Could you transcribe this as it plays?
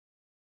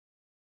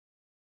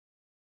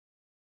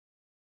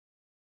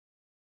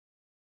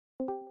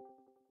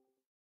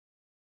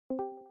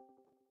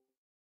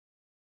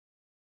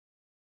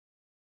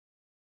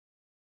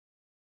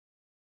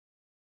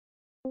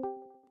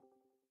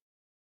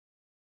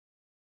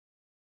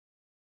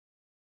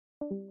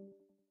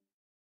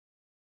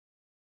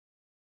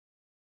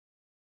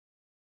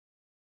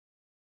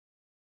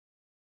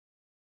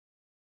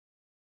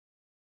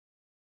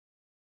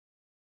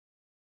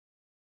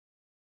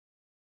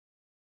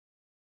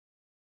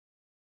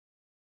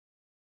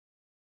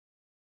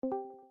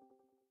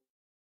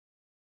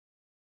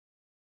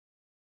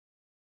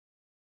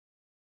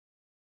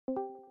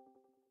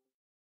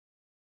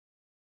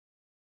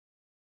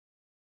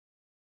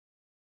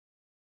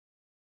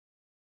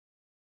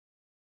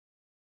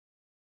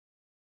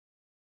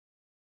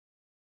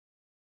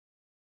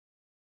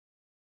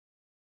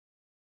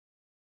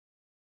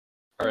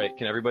All right,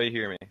 can everybody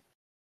hear me?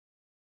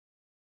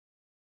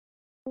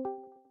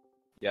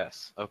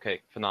 Yes, okay,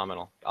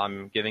 phenomenal.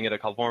 I'm giving it a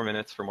couple more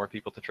minutes for more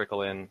people to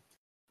trickle in,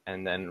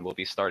 and then we'll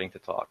be starting to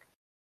talk.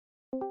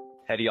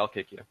 Hetty, I'll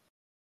kick you.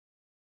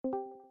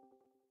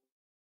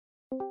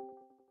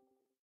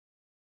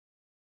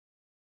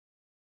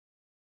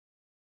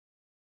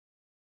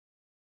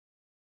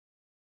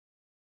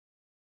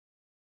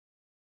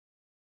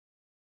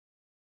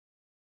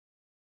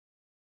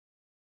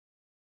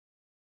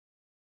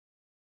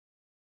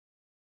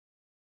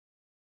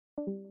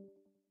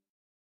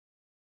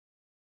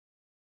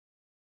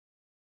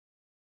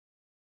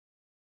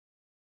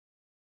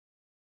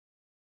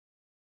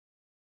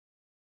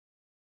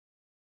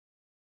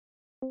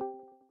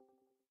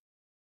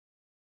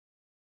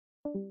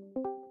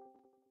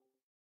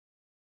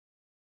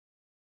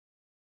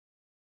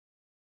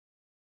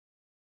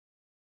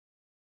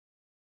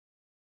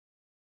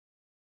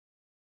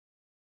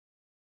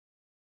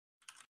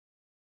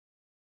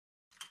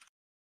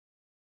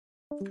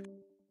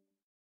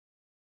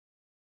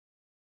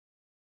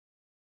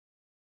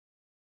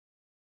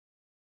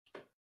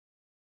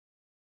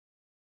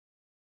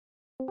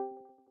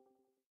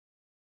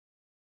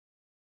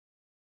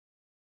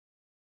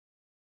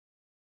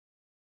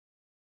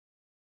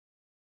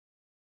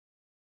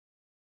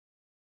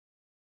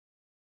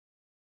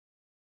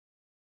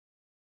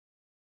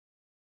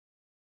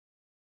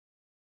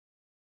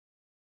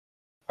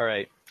 All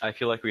right, I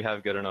feel like we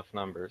have good enough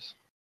numbers.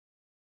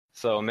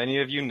 So many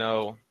of you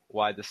know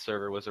why this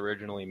server was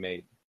originally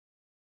made.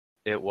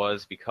 It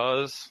was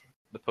because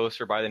the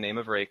poster by the name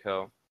of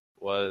Reiko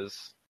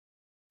was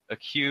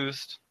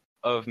accused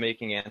of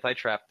making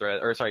pro-trap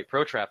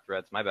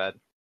threads, my bad,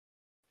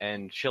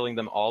 and chilling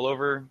them all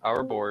over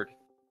our board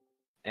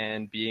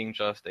and being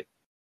just a...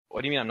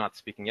 What do you mean I'm not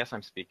speaking? Yes,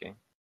 I'm speaking.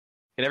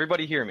 Can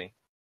everybody hear me?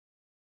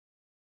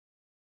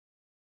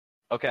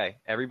 Okay,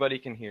 everybody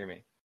can hear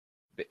me.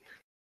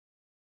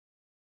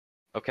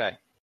 Okay.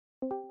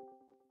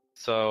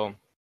 So,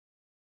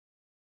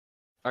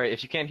 alright,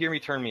 if you can't hear me,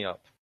 turn me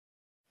up,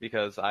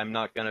 because I'm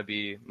not going to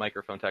be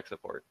microphone tech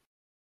support.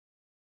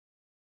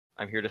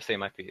 I'm here to say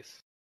my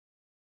piece.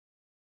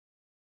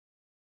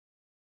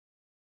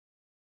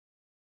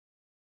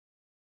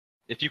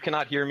 If you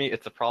cannot hear me,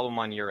 it's a problem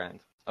on your end.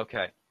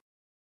 Okay.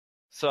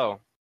 So,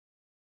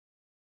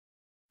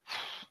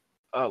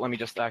 let me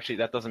just, actually,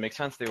 that doesn't make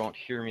sense. They won't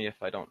hear me if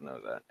I don't know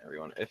that,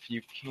 everyone. If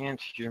you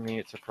can't hear me,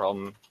 it's a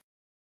problem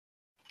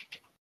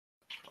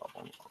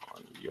on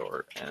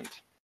your end.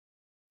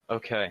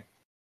 Okay.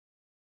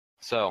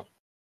 So,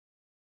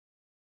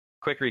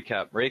 quick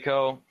recap.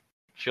 Reiko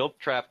chilled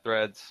trap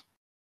threads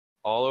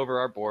all over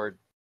our board,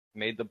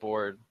 made the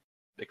board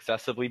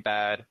excessively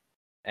bad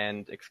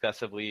and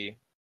excessively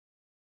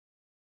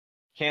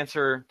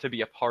cancer to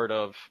be a part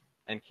of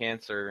and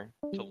cancer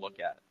to look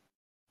at,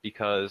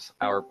 because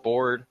our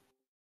board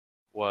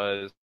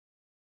was...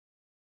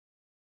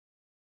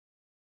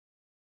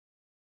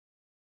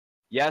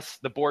 Yes,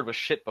 the board was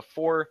shit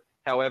before,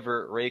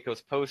 however,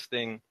 Reiko's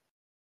posting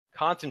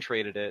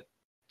concentrated it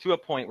to a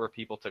point where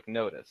people took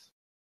notice.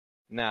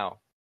 Now,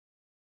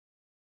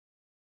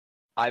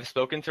 I've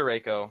spoken to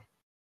Reiko,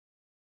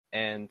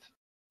 and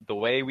the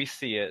way we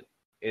see it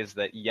is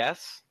that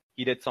yes,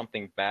 he did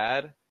something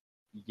bad.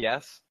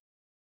 Yes,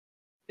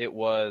 it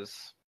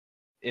was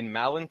in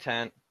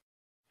malintent.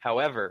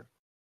 However,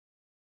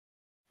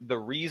 the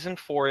reason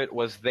for it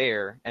was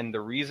there, and the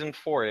reason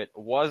for it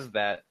was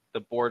that the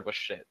board was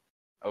shit.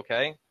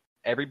 Okay?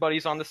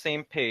 Everybody's on the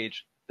same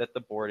page that the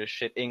board is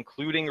shit,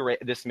 including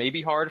this may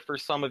be hard for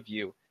some of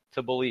you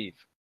to believe,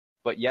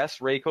 but yes,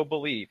 Reiko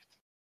believed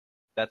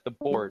that the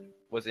board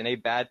was in a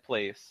bad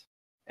place,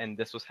 and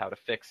this was how to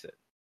fix it.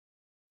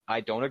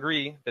 I don't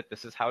agree that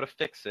this is how to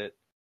fix it.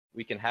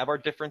 We can have our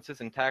differences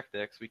in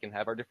tactics, we can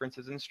have our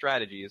differences in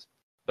strategies,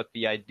 but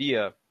the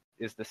idea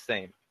is the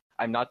same.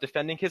 I'm not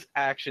defending his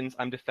actions,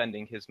 I'm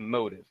defending his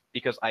motive,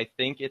 because I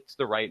think it's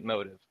the right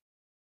motive.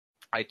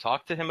 I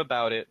talked to him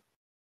about it.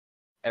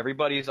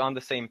 Everybody's on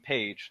the same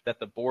page that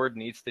the board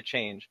needs to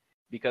change,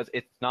 because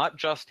it's not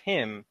just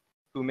him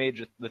who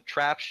made the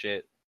trap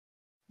shit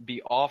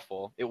be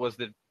awful. It was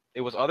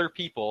other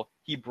people.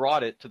 He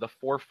brought it to the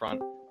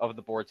forefront of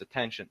the board's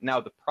attention. Now,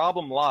 the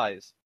problem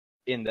lies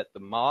in that the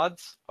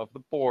mods of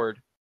the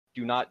board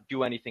do not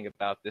do anything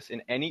about this.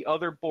 In any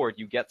other board,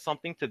 you get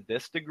something to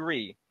this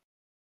degree,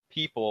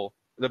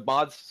 the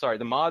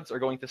mods are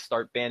going to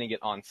start banning it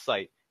on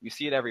site. You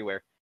see it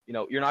everywhere.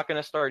 You're not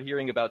going to start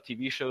hearing about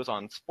TV shows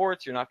on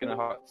sports. You're not going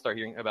to start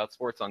hearing about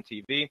sports on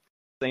TV.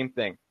 Same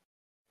thing.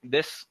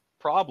 This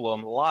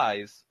problem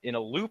lies in a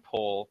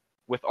loophole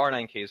with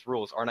R9K's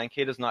rules.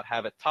 R9K does not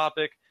have a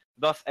topic,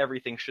 thus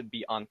everything should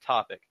be on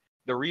topic.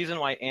 The reason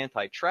why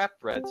anti-trap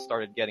threads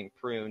started getting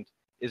pruned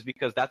is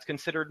because that's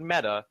considered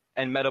meta,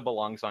 and meta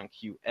belongs on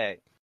QA.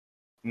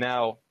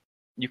 Now,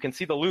 you can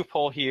see the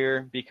loophole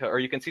here, or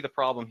you can see the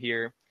problem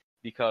here,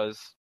 because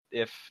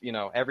if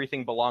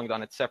everything belonged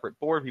on its separate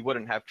board, we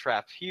wouldn't have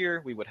traps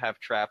here. We would have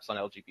traps on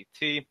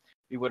LGBT.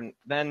 We wouldn't.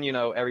 Then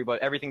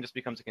everything just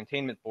becomes a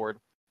containment board,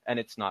 and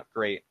it's not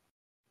great.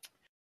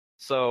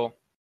 So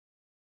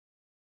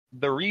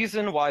the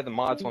reason why the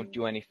mods won't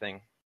do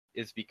anything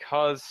is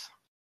because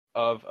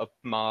of a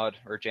mod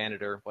or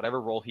janitor,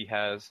 whatever role he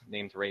has,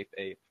 named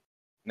Reiko.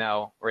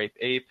 Now,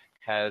 Reiko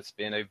has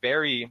been a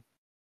very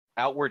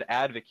outward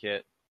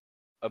advocate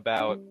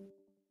about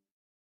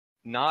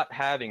not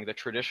having the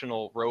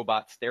traditional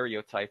robot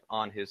stereotype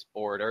on his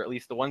board, or at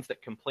least the ones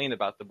that complain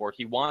about the board.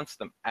 He wants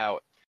them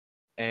out.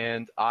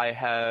 And I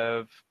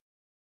have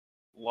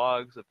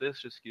logs of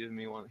this. Just give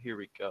me one. Here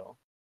we go.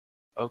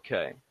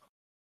 Okay.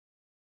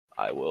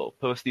 I will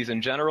post these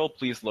in general.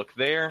 Please look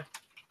there.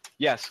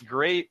 Yes,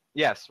 great.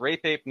 Yes,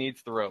 Reiko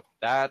needs the rope.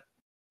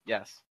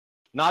 Yes.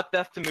 Not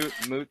death to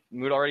Moot.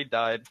 Moot already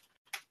died,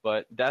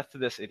 but death to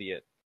this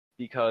idiot.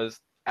 Because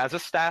as a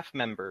staff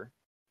member,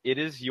 it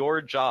is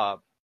your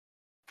job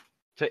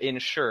to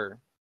ensure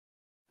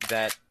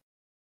that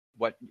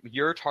what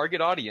your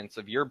target audience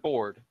of your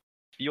board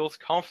feels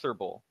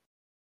comfortable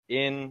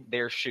in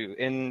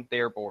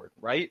their board,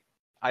 right?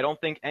 I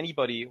don't think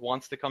anybody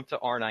wants to come to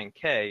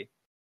R9K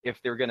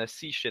if they're going to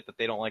see shit that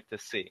they don't like to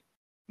see.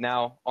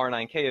 Now,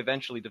 R9K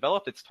eventually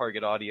developed its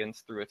target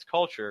audience through its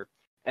culture,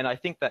 and I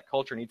think that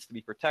culture needs to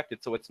be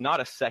protected. So it's not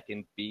a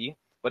second B,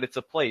 but it's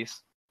a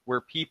place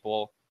where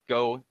people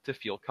go to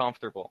feel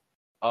comfortable.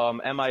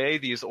 MIA,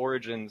 these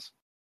origins,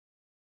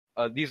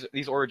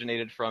 these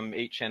originated from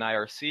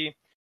HNIRC,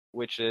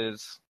 which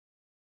is,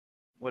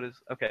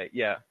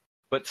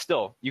 but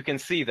still, you can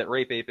see that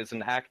Rape Ape is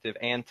an active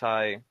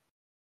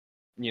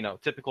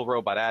typical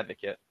robot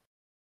advocate.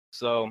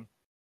 So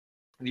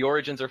the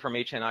origins are from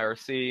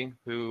HNIRC,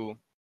 who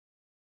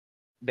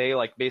they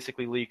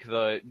basically leak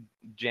the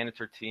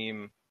janitor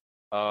team,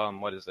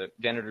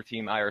 janitor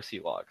team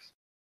IRC logs.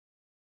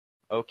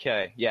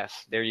 Okay,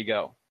 yes, there you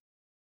go.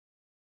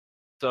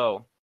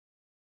 So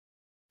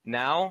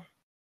now,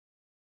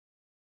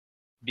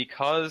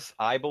 because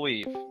I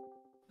believe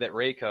that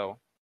Reiko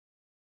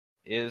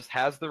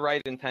has the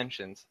right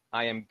intentions,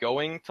 I am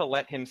going to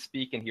let him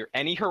speak in here.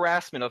 Any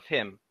harassment of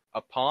him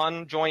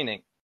upon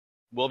joining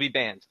will be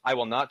banned. I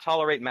will not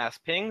tolerate mass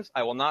pings.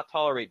 I will not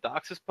tolerate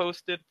doxes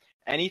posted.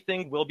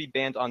 Anything will be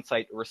banned on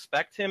site.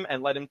 Respect him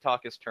and let him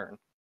talk his turn.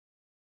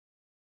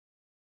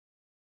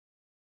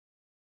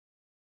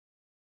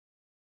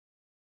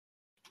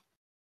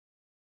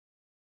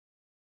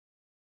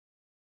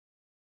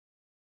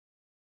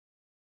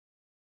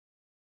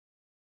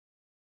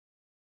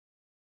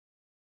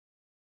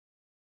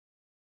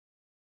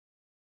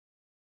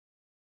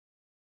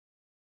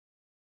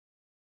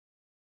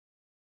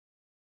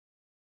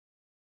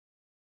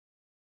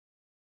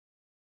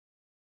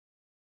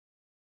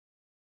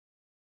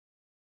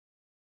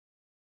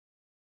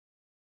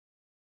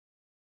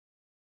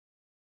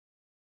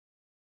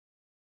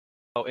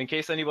 Oh, in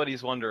case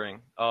anybody's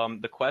wondering,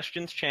 the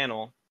questions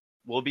channel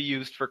will be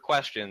used for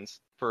questions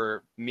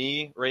for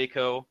me,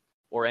 Reiko,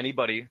 or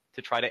anybody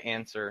to try to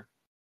answer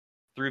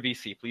through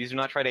VC. Please do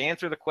not try to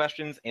answer the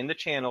questions in the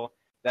channel.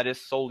 That is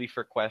solely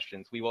for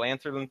questions. We will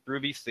answer them through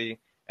VC,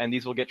 and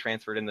these will get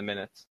transferred in the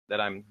minutes that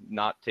I'm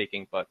not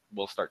taking, but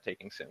will start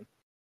taking soon.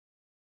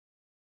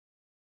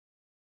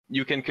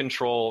 You can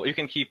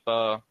keep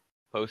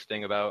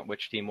posting about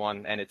which team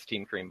won, and it's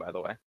Team Cream, by the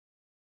way.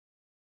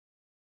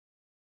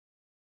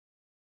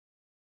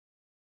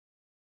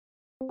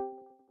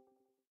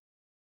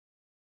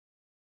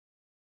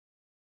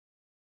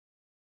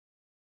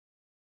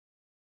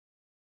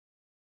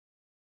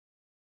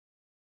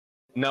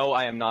 No,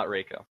 I am not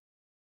Reiko.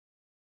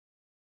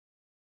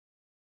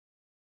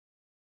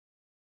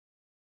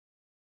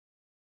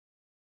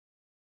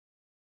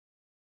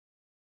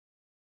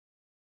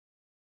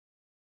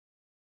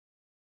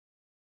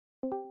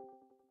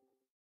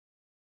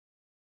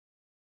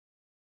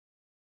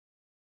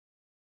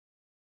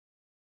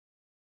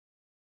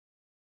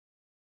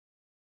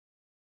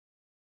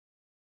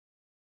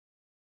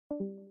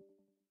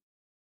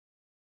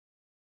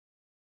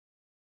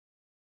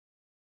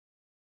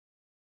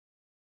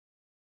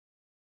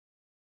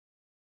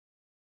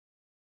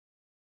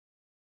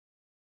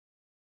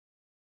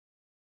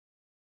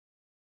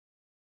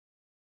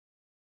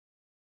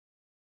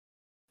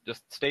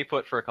 Just stay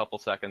put for a couple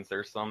seconds.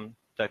 There's some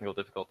technical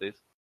difficulties.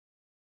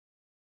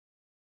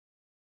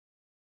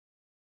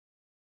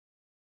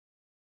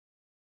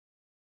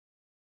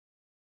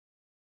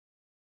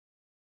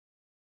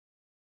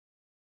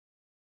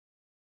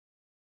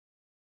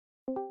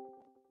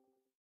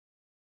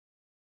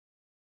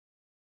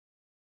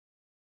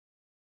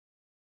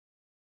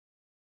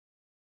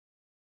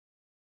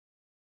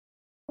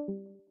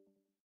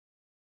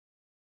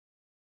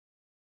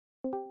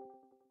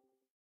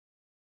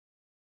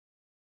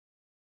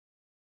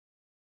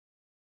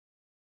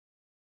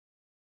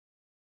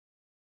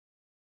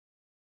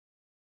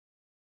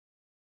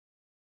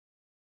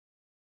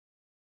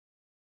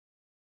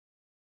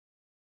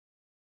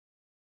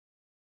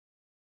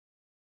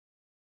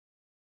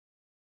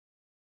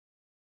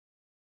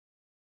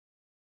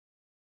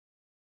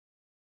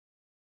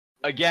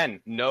 Again,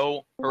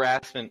 no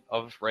harassment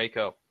of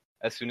Reiko.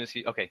 As soon as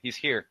he's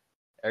here.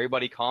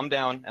 Everybody calm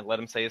down and let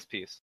him say his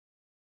piece.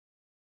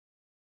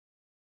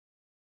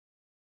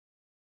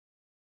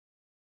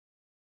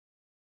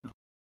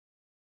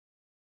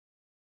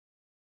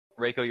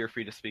 Reiko, you're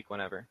free to speak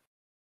whenever.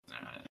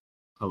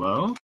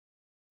 Hello?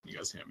 You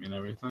guys hear me and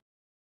everything?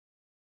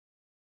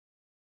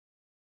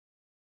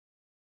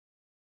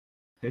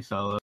 Hey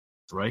fella,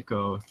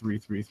 Reiko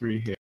 333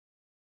 here.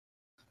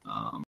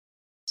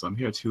 So I'm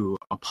here to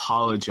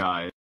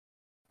apologize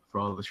for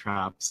all the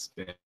traps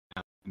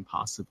and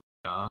possibly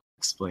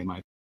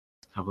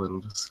have a little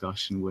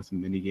discussion with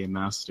Minigame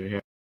Master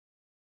here.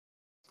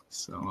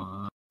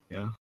 So,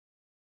 yeah.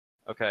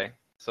 Okay,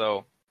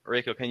 so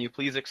Reiko, can you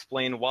please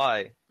explain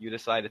why you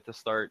decided to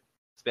start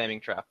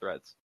spamming trap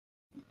threads?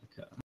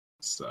 Okay,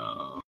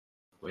 so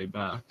way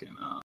back in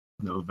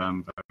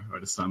November or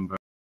December,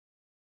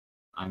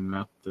 I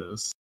met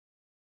this,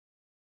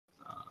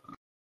 I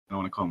don't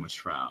want to call him a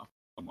trap,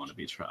 I want to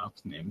be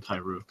trapped, named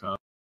Haruka.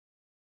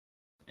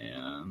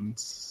 And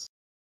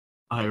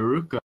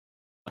Haruka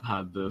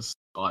had this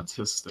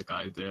autistic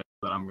idea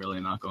that I'm really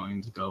not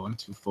going to go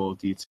into full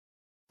detail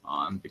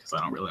on because I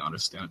don't really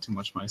understand it too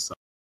much myself.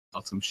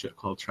 About some shit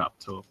called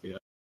Traptopia.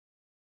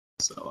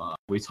 So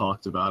we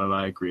talked about it.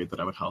 I agreed that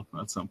I would help him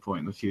at some point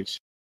in the future.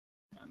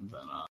 And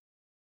then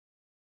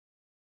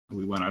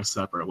we went our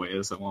separate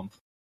ways at one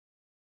point.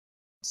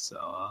 So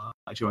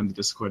I joined the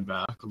Discord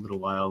back a little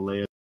while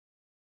later.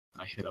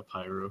 I hit up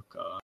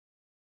Haruka,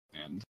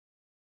 and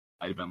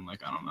I'd been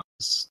like, I don't know,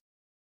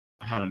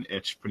 I had an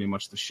itch pretty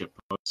much to shit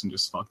post and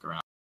just fuck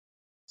around.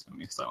 So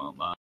because I won't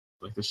lie,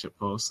 like the shit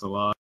post a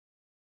lot.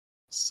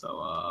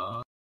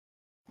 So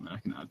and then I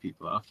can add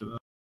people after that.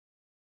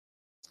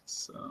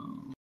 So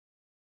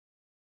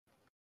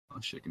oh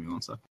shit, give me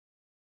 1 second.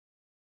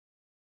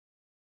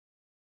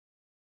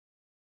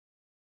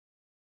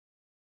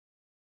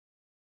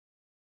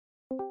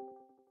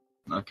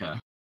 Okay.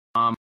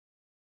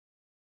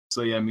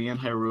 So yeah, me and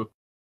Haruka,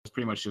 it's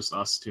pretty much just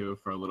us two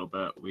for a little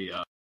bit. We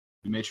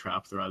made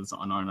trap threads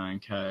on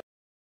R9K,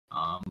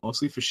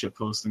 mostly for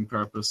shitposting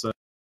purposes.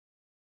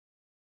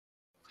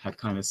 Had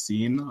kind of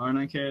seen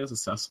R9K as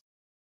accessible.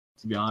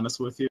 To be honest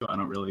with you, I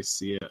don't really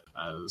see it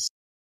as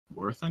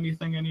worth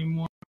anything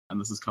anymore.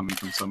 And this is coming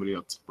from somebody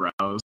that's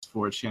browsed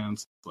 4chan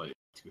since like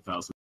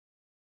 2000,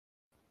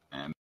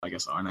 and I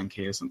guess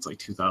R9K since like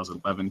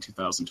 2011,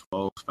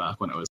 2012, back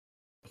when it was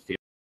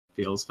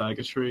feels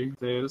faggotry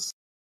days.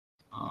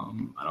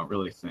 I don't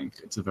really think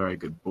it's a very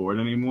good board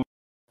anymore,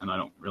 and I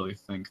don't really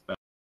think that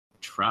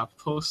trap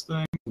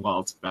posting, while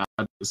it's bad,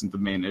 isn't the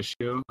main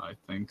issue. I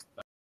think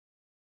that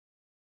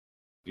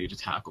you need to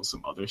tackle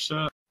some other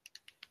shit.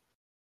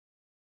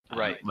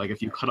 Right. Like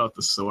if you cut out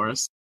the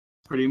source,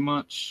 pretty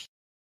much.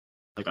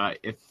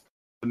 If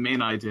the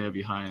main idea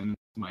behind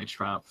my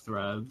trap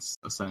threads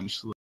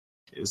essentially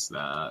is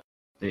that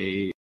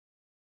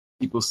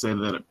people say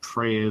that it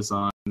preys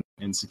on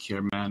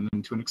insecure men,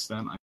 and to an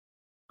extent,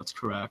 that's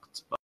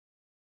correct. But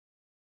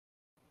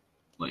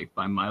like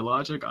by my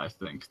logic, I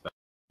think that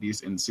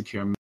these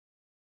insecure men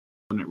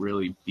wouldn't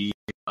really be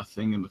a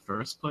thing in the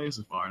first place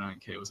if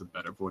R9K was a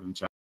better board in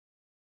general.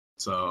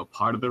 So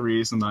part of the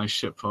reason I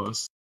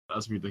shitpost,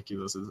 as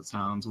ridiculous as it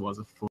sounds, was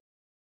a full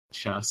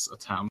chess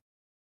attempt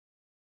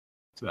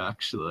to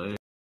actually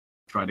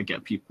try to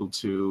get people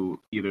to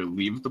either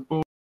leave the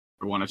board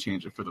or want to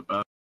change it for the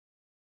better.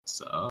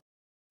 So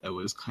it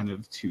was kind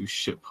of to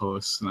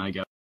shitpost, and I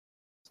guess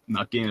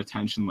not gain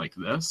attention like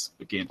this,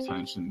 but gain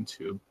attention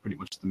to pretty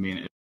much the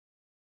main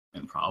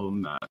and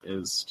problem that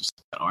is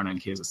just that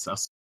R9K is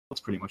accessible.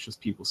 It's pretty much just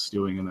people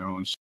stewing in their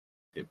own shit.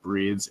 It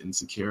breeds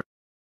insecurity,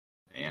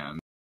 and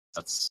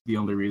that's the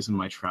only reason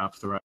my trap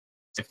threats,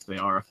 if they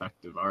are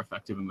effective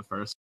in the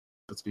first.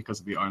 It's because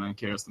of the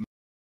R9Kers.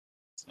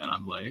 And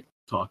I'm like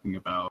talking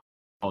about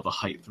all the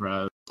height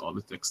threads, all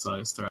the dick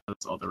size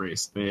threads, all the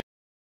race bait,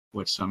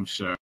 which I'm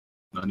sure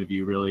none of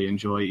you really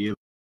enjoy either.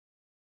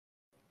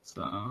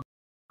 So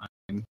I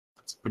mean,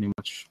 that's pretty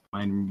much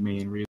my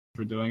main reason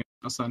for doing it,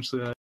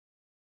 essentially.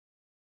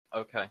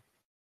 Okay.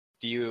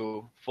 Do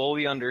you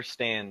fully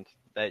understand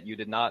that you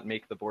did not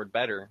make the board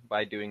better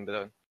by doing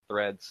the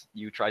threads?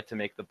 You tried to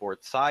make the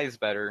board size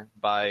better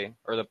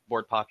or the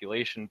board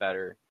population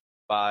better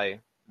by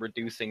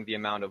reducing the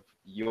amount of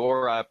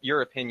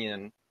your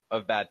opinion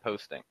of bad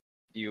posting.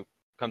 Do you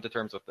come to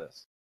terms with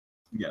this?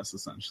 Yes,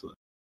 essentially.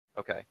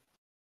 Okay.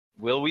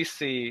 Will we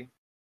see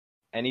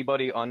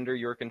anybody under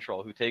your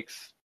control who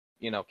takes,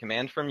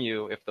 command from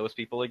you, if those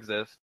people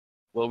exist?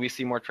 Will we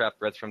see more trap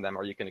threads from them?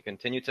 Or are you going to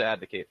continue to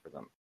advocate for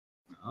them?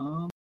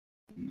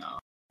 No.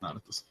 Not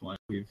at this point.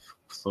 We've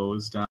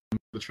closed down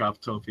the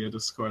Traptopia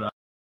Discord app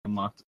and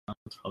locked it down.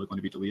 It's probably going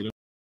to be deleted.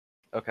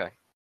 Okay.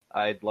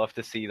 I'd love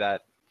to see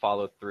that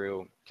followed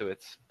through to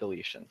its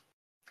deletion.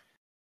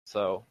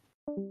 So,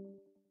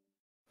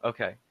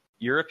 okay.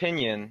 Your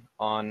opinion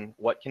on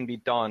what can be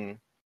done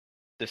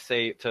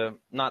to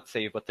not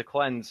save, but to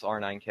cleanse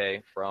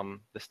R9K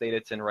from the state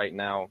it's in right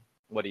now,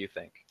 what do you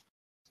think?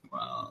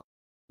 Well,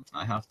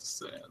 I have to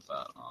say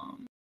that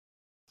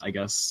I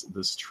guess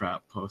this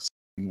trap posting,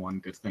 one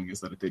good thing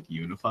is that it did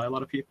unify a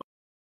lot of people.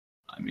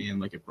 I mean,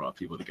 like, it brought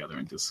people together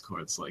in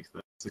Discords like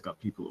this. It got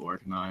people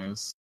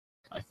organized.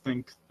 I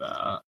think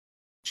that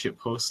shit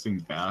posting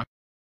back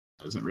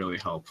isn't really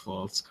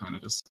helpful. It's kind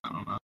of just, I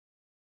don't know.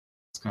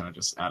 It's kind of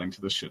just adding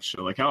to the shit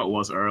show. Like how it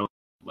was early.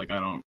 Like, I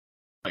don't,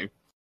 like,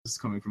 this is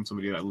coming from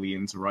somebody that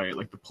leans right,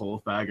 like the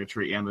pole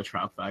faggotry and the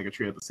trap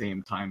faggotry at the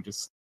same time,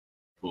 just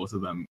both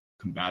of them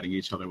combating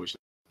each other, which is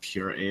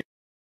pure ape.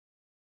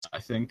 I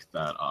think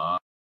that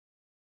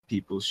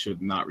people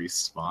should not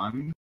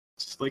respond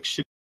to like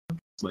shit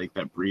like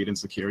that breed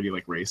insecurity,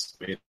 like race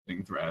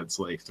baiting threads,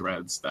 like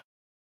threads that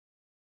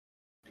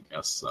I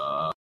guess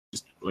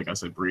just like I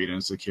said, breed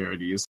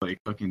insecurities, like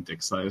fucking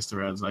dick size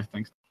threads. I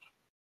think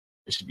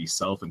it should be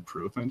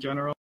self-improvement in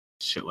general,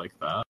 shit like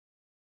that.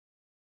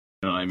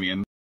 You know what I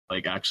mean?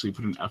 Like actually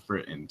put an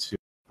effort into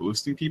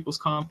boosting people's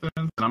confidence.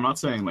 And I'm not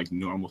saying like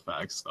normal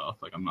fag stuff.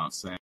 Like I'm not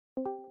saying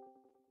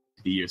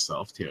be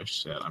yourself tier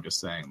shit. I'm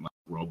just saying like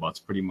robots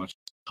pretty much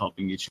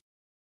helping each other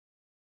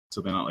so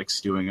they're not like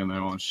stewing in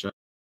their own shit.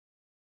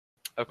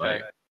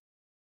 Okay.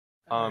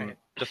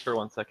 Just for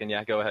 1 second,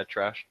 yeah, go ahead,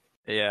 Trash.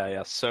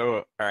 Yeah. So,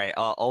 all right,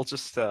 I'll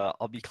just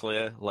I'll be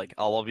clear. Like,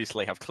 I'll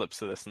obviously have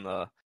clips of this in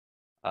the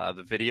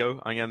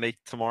video I'm gonna make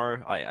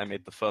tomorrow. I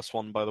made the first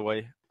one, by the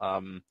way. I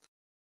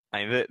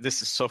mean,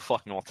 this is so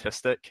fucking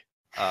autistic.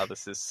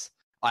 This is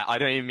I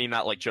don't even mean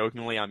that like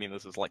jokingly. I mean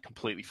this is like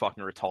completely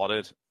fucking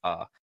retarded.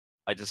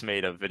 I just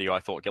made a video I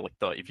thought would get like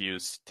 30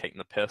 views taking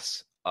the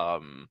piss.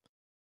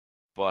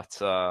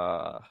 But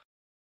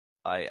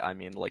I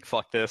mean, like,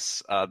 fuck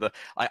this.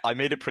 I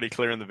made it pretty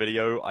clear in the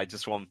video. I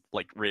just want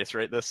like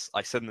reiterate this.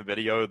 I said in the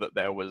video that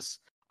there was.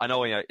 I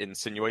know I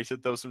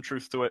insinuated there was some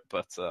truth to it,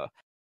 but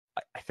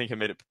I think I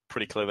made it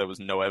pretty clear there was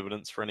no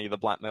evidence for any of the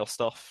blackmail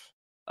stuff.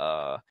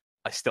 I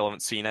still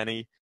haven't seen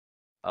any.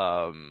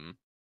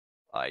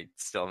 I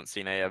still haven't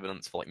seen any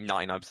evidence for like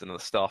 99% of the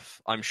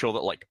stuff. I'm sure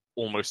that like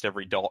almost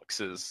every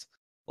dox is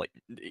like,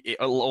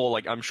 or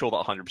like I'm sure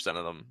that 100%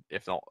 of them,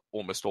 if not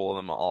almost all of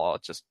them, are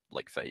just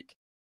like fake.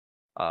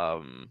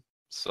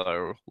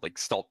 So like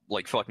stop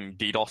like fucking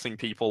DDoSing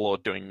people or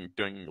doing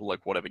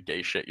like whatever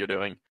gay shit you're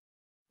doing.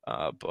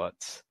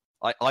 But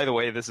either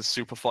way, this is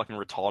super fucking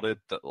retarded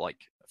that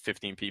like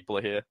 15 people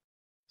are here.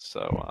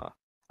 So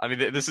I mean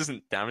this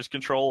isn't damage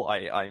control.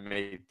 I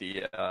made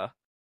the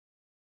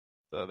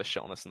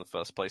shit on this in the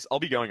first place. I'll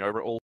be going over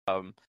it all.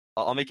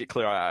 I'll make it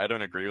clear I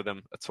don't agree with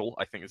him at all.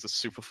 I think this is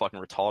super fucking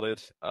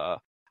retarded. I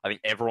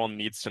think everyone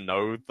needs to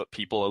know that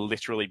people are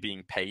literally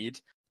being paid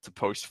to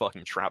post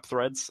fucking trap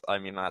threads. I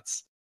mean,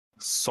 that's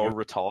so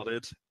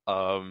retarded.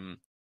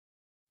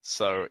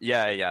 So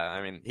yeah.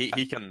 I mean,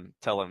 he can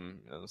tell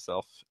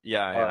himself.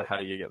 Yeah. How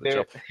do you get the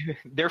job?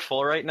 They're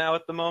full right now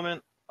at the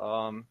moment.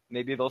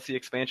 Maybe they'll see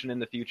expansion in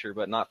the future,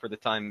 but not for the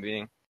time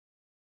being.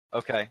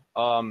 Okay.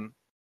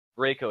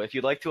 Reiko, if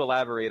you'd like to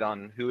elaborate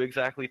on who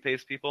exactly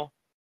pays people.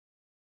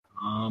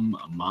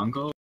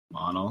 Mono.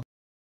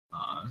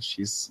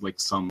 She's like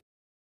some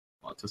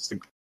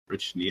autistic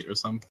rich neat or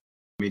something.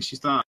 I mean,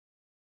 she's not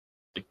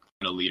like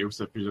in a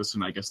leadership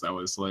position. I guess that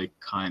was like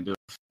kind of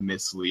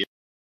misleading.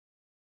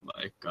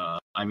 Like,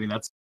 I mean,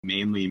 that's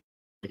mainly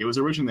like it was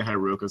originally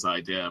Haruka's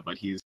idea, but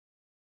he's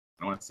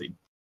I don't want to say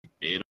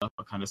beta,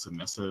 but kind of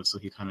submissive, so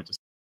he kind of just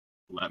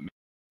let me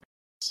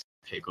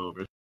take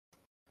over.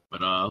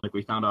 But like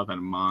we found out that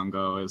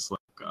Mongo is like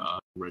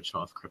rich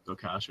off crypto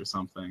cash or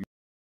something.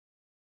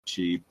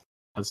 She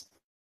has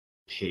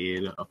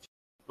paid a few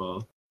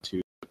people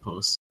to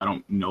post. I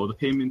don't know the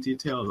payment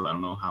details. I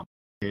don't know how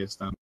she pays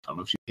them. I don't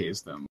know if she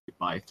pays them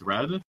by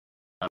thread.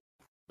 I don't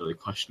really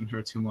question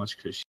her too much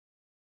because she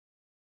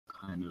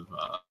kind of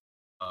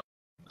I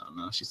don't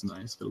know. She's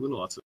nice, but a little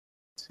autistic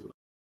too.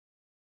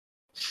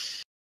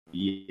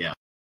 Yeah.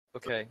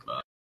 Okay.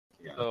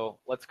 Yeah. So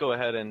let's go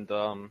ahead and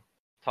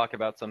talk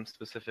about some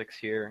specifics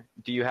here.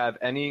 Do you have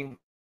any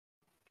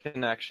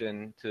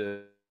connection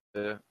to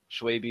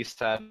Shuebi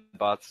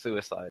Sadbot's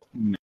suicide?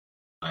 No,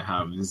 I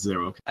have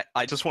zero.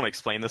 I just want to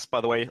explain this,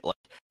 by the way. Like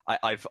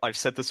I've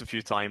said this a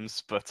few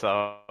times, but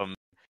I'm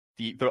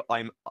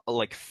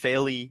like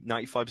fairly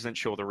 95%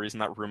 sure the reason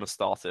that rumor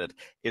started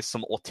is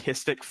some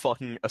autistic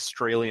fucking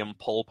Australian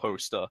poll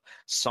poster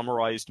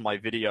summarized my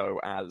video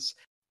as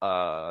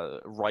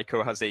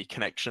Reiko has a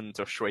connection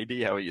to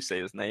Shuebi, how you say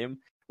his name,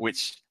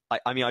 which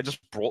I mean, I just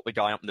brought the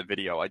guy up in the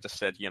video. I just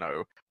said,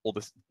 all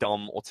this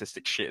dumb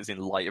autistic shit is in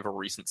light of a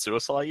recent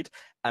suicide.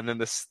 And then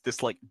this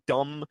like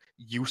dumb,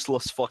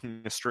 useless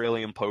fucking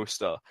Australian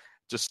poster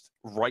just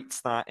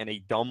writes that in a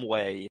dumb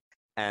way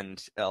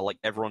and like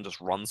everyone just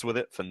runs with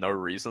it for no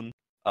reason.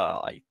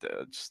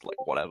 Just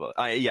like whatever.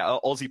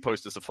 Aussie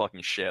posters are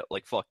fucking shit.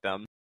 Like fuck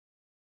them.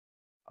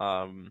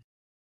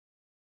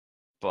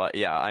 But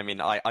yeah, I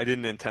mean, I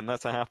didn't intend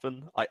that to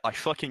happen. I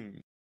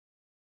fucking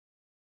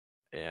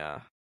yeah,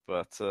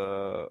 but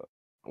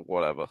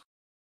whatever.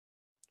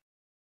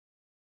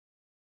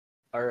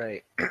 All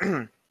right.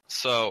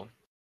 So,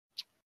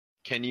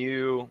 can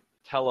you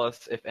tell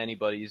us if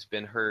anybody's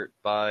been hurt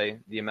by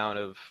the amount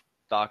of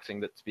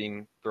doxing that's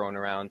being thrown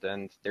around?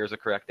 And there's a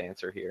correct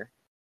answer here.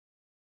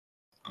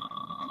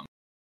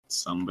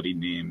 Somebody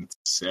named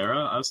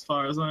Sarah, as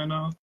far as I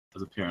know,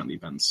 has apparently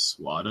been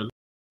swatted.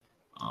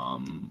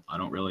 I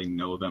don't really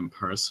know them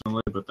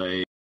personally, but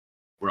they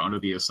were under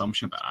the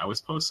assumption that I was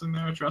posting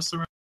their address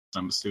around.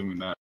 I'm assuming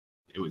that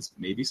it was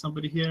maybe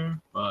somebody here,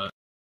 but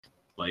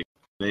like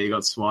they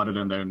got swatted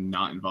and they're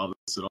not involved in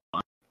this at all.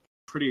 I'm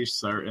pretty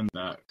certain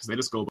that because they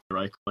just go by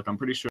Reiko. Like I'm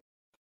pretty sure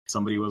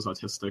somebody was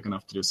autistic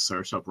enough to just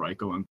search up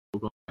Reiko on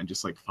Google and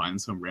just like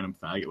find some random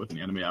faggot with an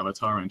anime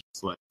avatar and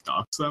just like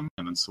dox them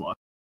and then swat.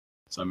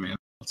 So I mean,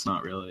 that's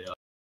not really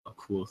a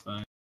cool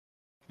thing,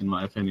 in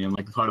my opinion.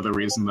 Like part of the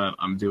reason that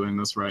I'm doing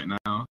this right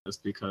now is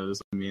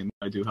because I mean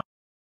I do have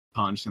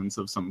conscience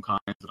of some kind,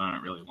 but I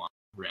don't really want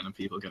random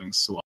people getting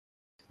swatted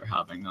or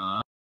having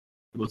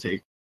people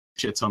take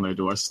shits on their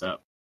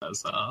doorstep,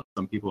 as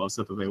some people have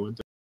said that they would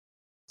do.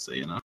 So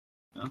yeah.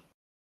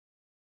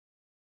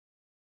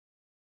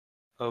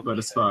 Okay. But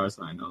as far as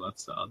I know,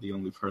 that's the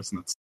only person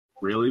that's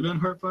really been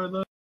hurt by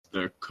that.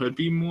 There could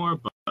be more,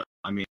 but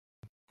I mean,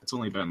 it's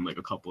only been like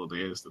a couple of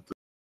days that the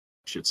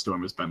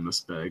shitstorm has been this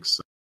big,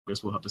 so I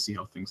guess we'll have to see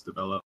how things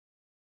develop.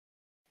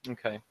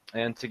 Okay.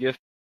 And to give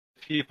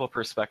people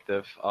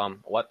perspective,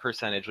 what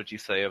percentage would you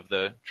say of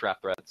the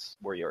trap threats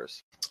were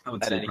yours? I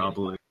would say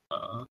probably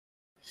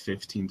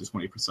 15 to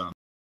 20%,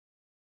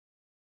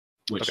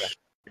 which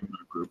in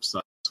our group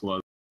size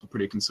was a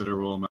pretty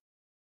considerable amount.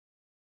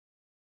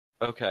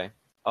 Okay.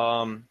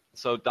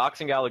 So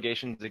doxing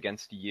allegations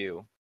against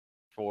you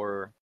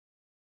for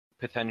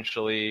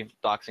potentially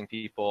doxing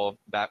people,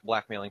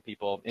 blackmailing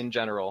people in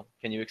general.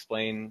 Can you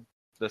explain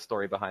the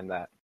story behind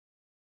that?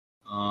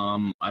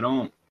 I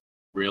don't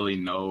really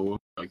know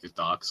like the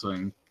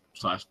doxing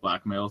 /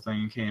 blackmail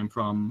thing came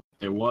from.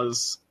 There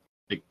was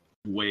like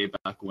way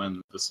back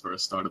when this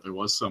first started, there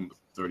was some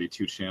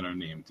 32 channer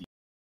named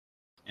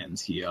and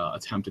he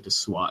attempted to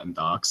swat and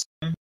dox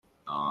me.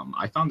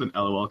 I found an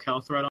LOL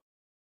cal thread on.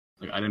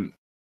 Like I didn't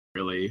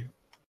really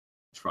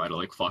try to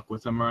like fuck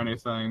with him or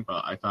anything,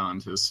 but I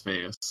found his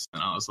face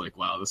and I was like,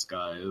 wow, this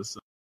guy is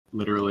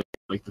literally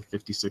like the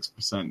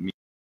 56% me,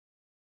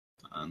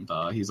 and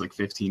he's like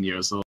 15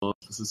 years old.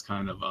 This is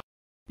kind of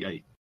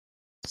yikes.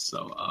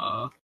 So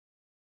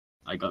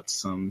I got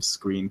some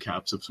screen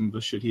caps of some of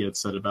the shit he had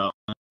said about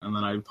me, and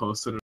then I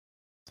posted it,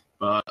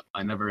 but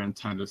I never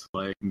intended to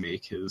like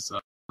make his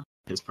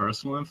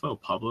personal info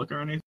public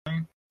or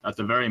anything. At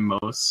the very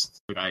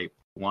most, like I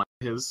wanted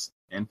his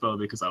info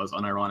because I was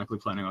unironically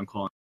planning on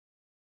calling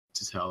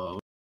to tell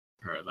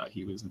her that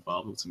he was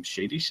involved with some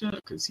shady shit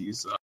because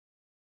he's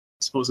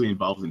supposedly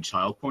involved in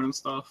child porn and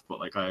stuff. But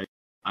like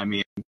I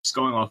mean, just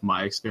going off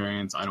my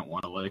experience, I don't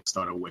want to like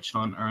start a witch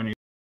hunt or anything.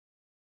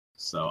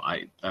 So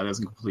that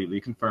isn't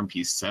completely confirmed.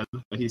 He said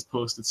that he's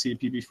posted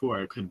CP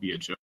before. It could be a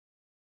joke.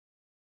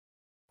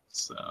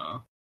 So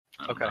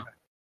I don't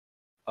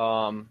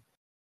know.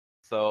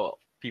 So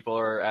people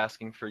are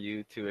asking for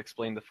you to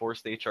explain the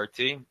forced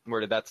HRT.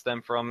 Where did that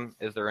stem from?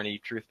 Is there any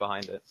truth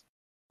behind it?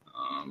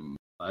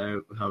 I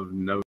have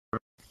never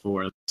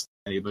forced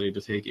anybody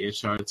to take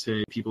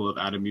HRT. People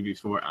have added me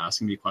before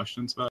asking me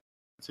questions about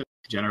it.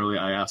 Generally,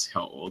 I ask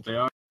how old they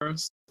are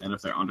first, and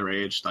if they're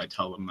underage, I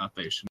tell them that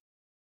they should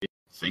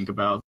think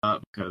about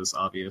that because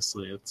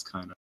obviously it's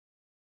kind of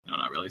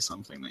not really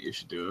something that you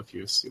should do if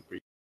you're super young.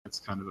 It's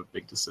kind of a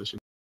big decision.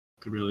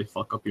 It could really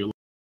fuck up your life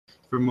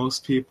for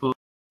most people.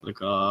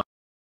 Like I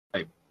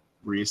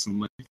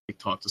recently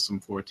talked to some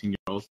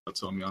 14-year-olds that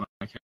told me on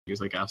my account. He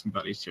was like asking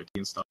about HRT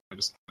and stuff.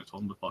 I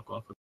told him to fuck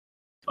off.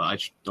 But I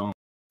don't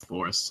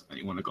force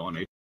anyone to go on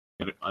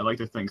HRT. I like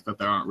to think that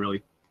there aren't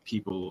really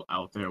people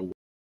out there who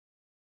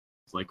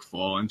like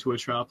fall into a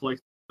trap like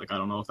I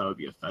don't know if that would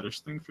be a fetish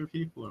thing for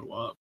people or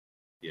what.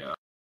 Yeah,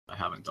 I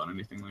haven't done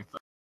anything like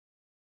that.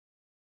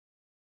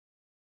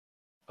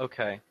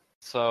 Okay,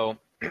 so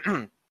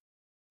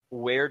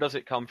where does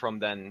it come from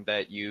then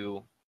that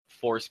you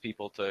force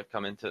people to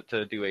come in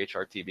to do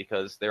HRT?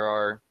 Because there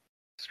are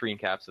screen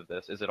caps of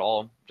this. Is it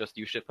all just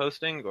you shit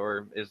posting,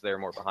 or is there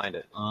more behind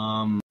it?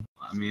 I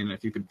mean,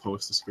 if you could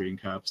post the screen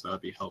caps, that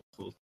would be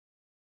helpful.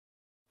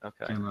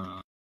 Okay.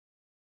 And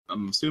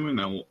I'm assuming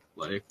that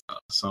like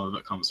some of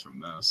it comes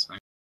from this.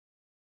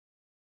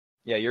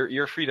 Yeah,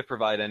 you're free to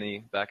provide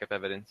any backup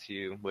evidence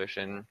you wish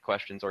in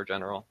questions or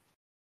general.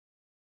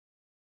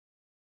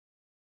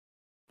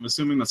 I'm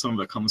assuming that some of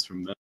it comes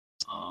from this.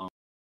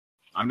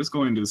 I'm just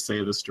going to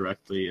say this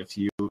directly. If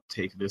you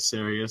take this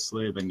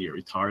seriously, then you're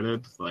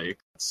retarded. Like,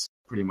 it's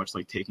pretty much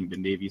like taking the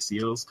Navy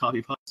SEALs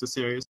copy pasta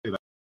seriously.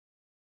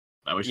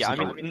 That was just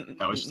a written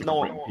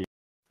piece.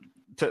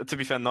 to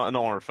be fair, no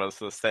one refers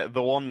to this.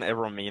 The one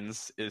everyone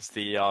means is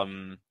the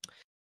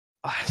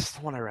it's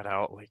the one I read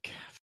out like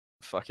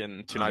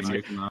fucking 2 nights ago.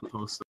 You cannot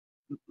post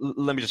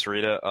Let me just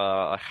read it.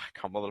 I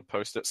can't bother to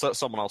post it. So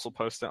someone else will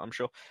post it, I'm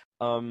sure.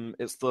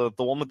 It's the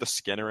one with the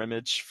Skinner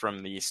image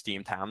from the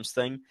Steamed Hams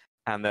thing,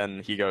 and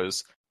then he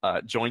goes,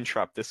 "Join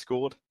Trap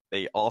Discord.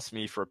 They asked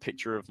me for a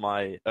picture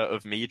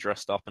of me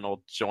dressed up in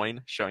old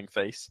join, showing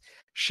face.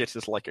 Shit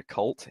is like a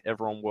cult.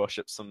 Everyone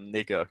worships some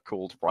nigger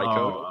called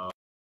Reiko."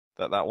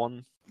 That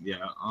one.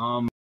 Yeah.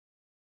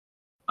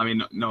 I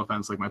mean, no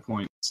offense. Like my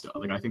point, still,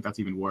 like I think that's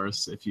even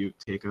worse if you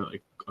take a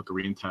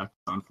green text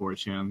on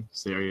 4chan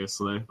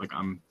seriously. Like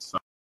I'm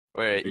sorry.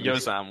 Wait,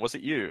 Yozam, was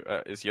it you?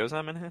 Is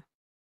Yozam in here?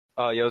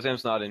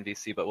 Yozam's not in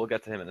VC, but we'll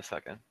get to him in a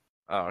second.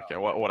 Oh, okay.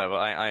 Whatever.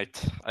 I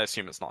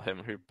assume it's not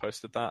him who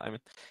posted that. I mean,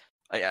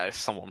 yeah,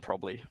 someone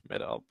probably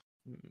made it up.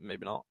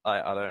 Maybe not.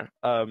 I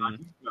don't know.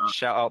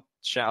 Shout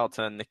out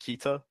to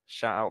Nikita.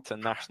 Shout out to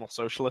National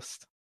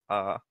Socialist.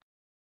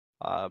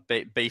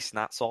 Base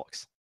Nat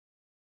Socks.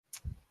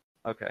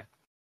 Okay,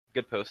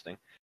 good posting.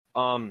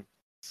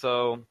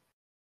 So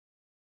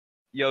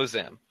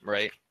Yozam,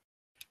 right?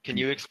 Can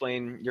you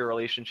explain your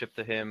relationship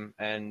to him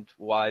and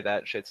why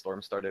that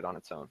shitstorm started on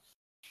its own?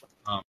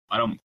 I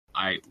don't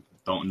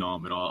know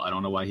him at all. I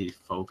don't know why he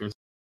focused.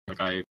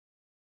 Like I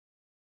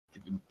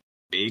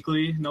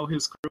vaguely know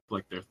his group.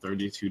 Like they're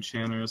 32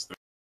 channers. They're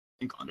I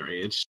think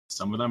underage.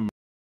 Some of them,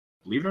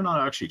 believe it or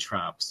not, are actually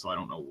trapped. So I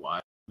don't know why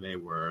they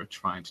were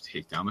trying to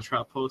take down the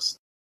trap post.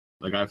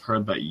 Like I've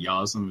heard that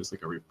Yazm is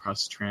like a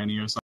repressed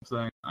tranny or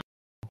something.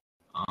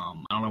 I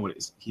don't know what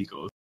he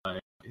goes by.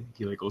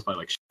 He like goes by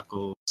like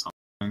Shackle or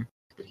something.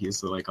 But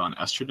he's like on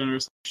estrogen or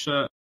some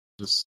shit.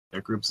 Just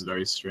their group's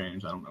very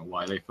strange. I don't know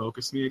why they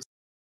focused me.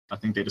 I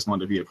think they just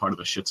wanted to be a part of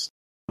the shit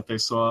that they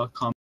saw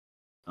come.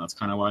 That's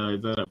kind of why they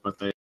did it. But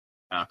they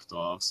backed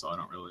off, so I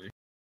don't really.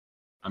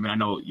 I mean, I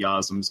know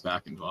Yazm's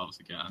back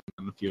involved again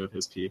and a few of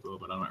his people,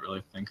 but I don't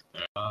really think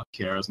they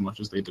care as much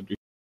as they did.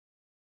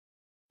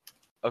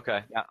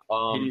 Okay. Yeah.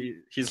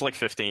 He's like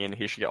 15.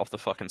 He should get off the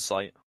fucking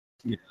site.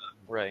 Yeah.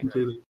 Right.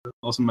 Completely.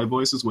 Also, my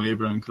voice is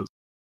wavering because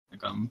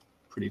like I'm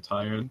pretty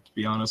tired, to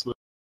be honest with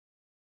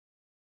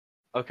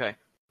you. Okay.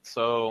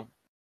 So,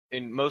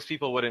 most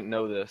people wouldn't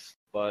know this,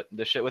 but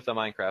the shit with the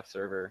Minecraft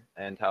server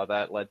and how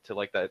that led to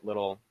like that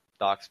little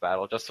docs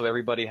battle. Just so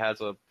everybody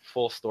has a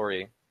full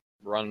story,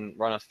 run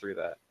us through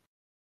that.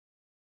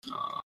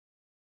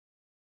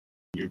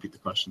 You repeat the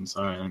question.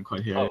 Sorry, I didn't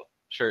quite hear. Oh,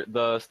 sure.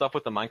 The stuff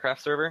with the Minecraft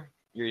server.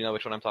 You know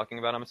which one I'm talking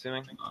about, I'm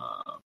assuming?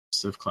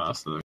 Civ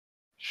class, though.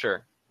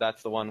 Sure.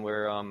 That's the one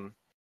where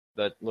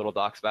the little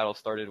docs battle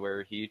started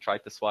where he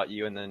tried to SWAT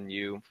you and then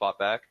you fought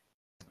back?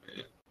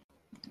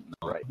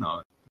 No, right.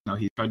 No,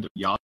 he tried to...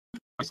 Yazm?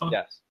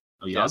 Yes.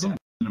 No, Yazm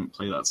didn't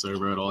play that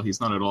server at all.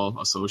 He's not at all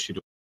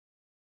associated.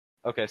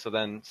 Okay, so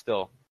then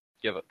still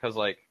give it. Because,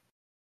 like,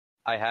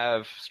 I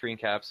have screen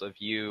caps of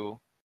you...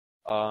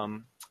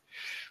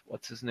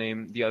 what's his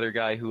name? The other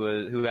guy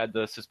who had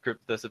the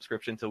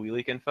subscription to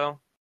WeLeak Info?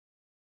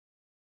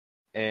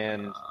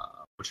 And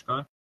which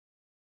guy?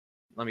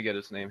 Let me get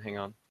his name. Hang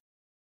on.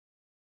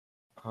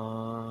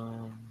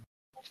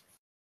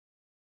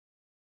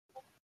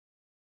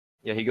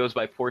 Yeah, he goes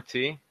by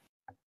Porty.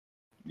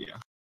 Yeah.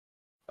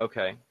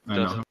 Okay. I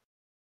know.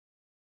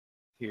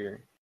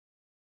 Here.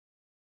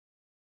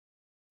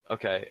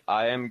 Okay,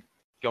 I am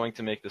going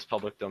to make this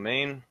public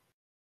domain.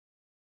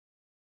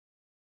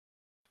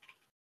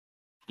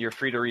 You're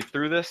free to read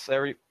through this.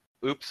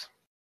 Oops.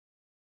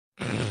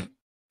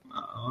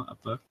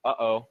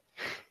 Uh-oh.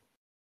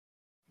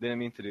 Didn't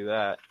mean to do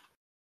that.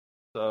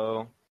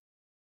 So,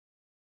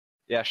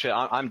 yeah, shit,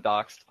 I'm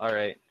doxxed. All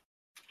right.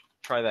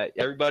 Try that.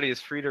 Everybody is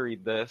free to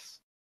read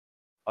this.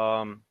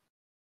 You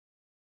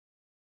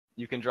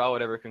can draw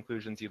whatever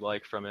conclusions you'd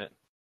like from it,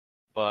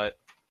 but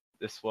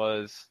this is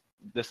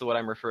what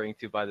I'm referring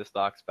to by this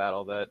docs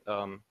battle that,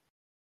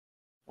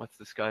 what's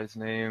this guy's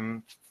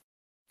name?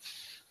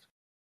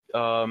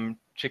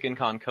 Chicken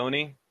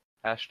Conconi,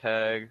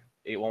 hashtag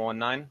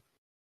 8119,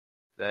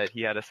 that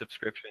he had a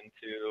subscription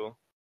to.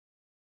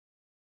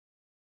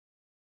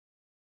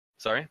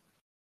 Sorry?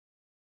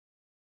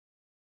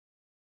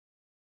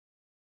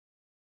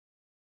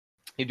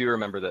 You do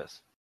remember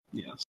this?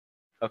 Yes.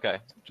 Okay.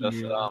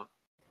 Just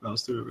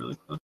Let's do it really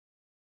quick,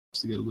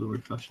 just to get a little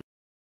refresher.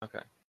 Okay.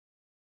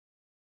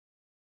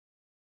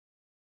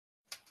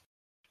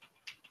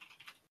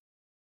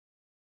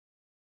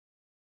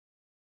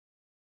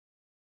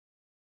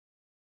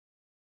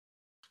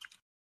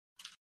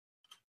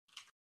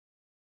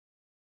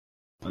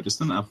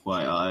 Just an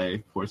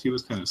FYI, Porty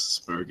was kind of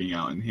spurging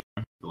out in here.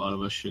 A lot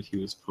of the shit he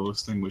was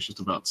posting was just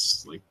about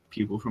like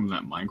people from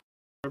that Minecraft.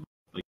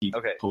 Like he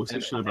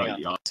posted shit about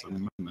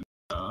Yazm, and then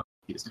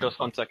he just. Just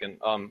 1 second.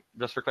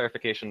 Just for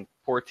clarification,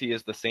 Porty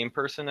is the same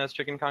person as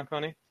Chicken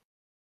Conconi?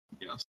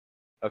 Yes.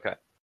 Okay.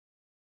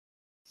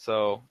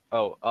 So,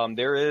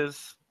 there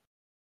is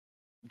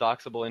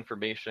doxable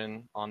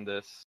information on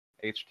this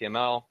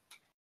HTML.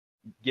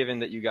 Given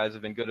that you guys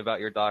have been good about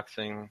your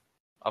doxing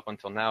up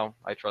until now,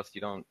 I trust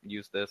you don't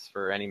use this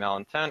for any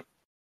malintent.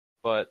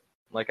 But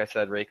like I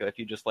said, Reiko, if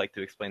you'd just like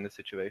to explain the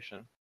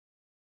situation.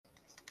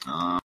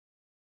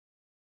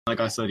 Like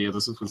I said, yeah,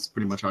 this was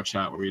pretty much our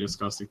chat where we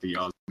discussed like the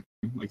odds.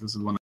 Like this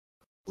is one of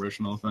the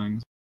original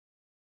things.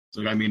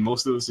 So, like, I mean,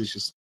 most of this is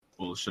just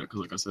bullshit because,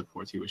 like I said,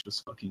 4T was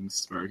just fucking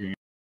smirking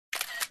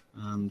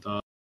and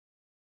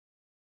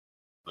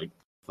like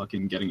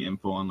fucking getting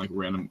info on like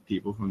random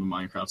people from the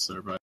Minecraft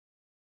server.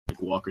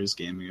 Like Walker's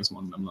Gaming is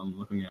one of them I'm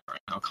looking at right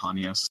now.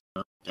 Kanye,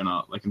 they're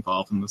not like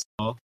involved in this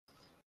at all.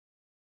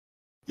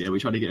 Yeah, we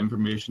tried to get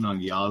information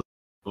on Yaz.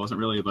 It wasn't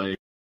really like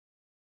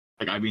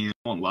I mean,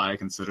 I won't lie, I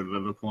considered it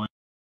at a point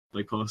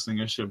like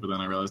posting a shit, but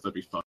then I realized that'd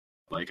be fucked.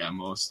 Like at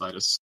most, I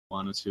just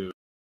wanted to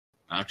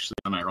actually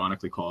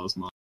unironically call his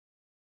mom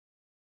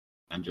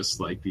and just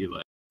like be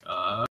like,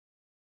 you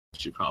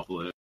should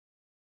probably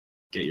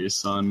get your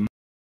son,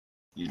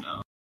 you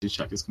know, to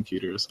check his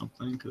computer or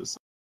something, because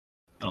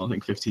I don't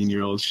think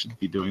 15-year-olds should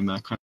be doing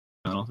that kind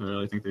of. I don't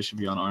really think they should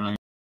be on R9.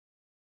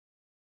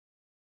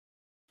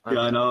 Okay.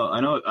 Yeah,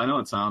 I know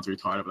it sounds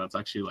retarded, but that's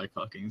actually like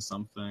fucking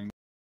something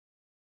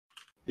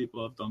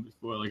people have done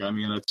before. Like, I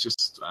mean, it's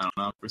just, I don't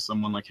know, for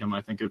someone like him,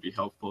 I think it'd be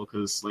helpful,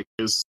 because like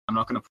I'm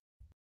not gonna,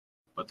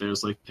 but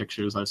there's like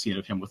pictures I've seen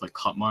of him with like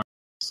cut marks,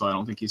 so I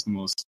don't think he's the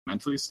most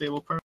mentally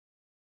stable person.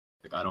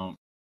 Like, I don't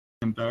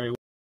know him very well,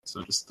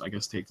 so just, I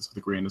guess, take this with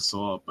a grain of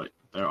salt, but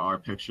there are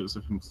pictures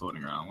of him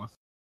floating around with,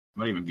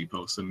 might even be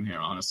posted in here,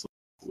 honestly,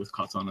 with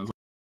cuts on his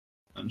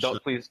and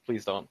Don't shit.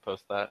 please don't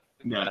post that.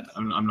 Yeah,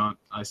 I'm not,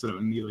 I said it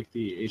would need like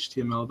the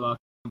HTML doc.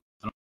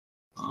 I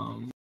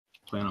don't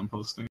plan on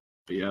posting,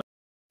 but yeah,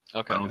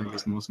 Okay. I don't think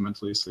he's the most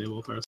mentally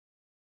stable person.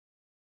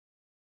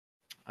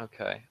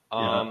 Okay.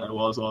 Yeah, it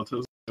was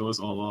autism. It was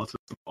all autism.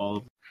 All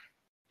of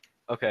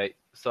Okay,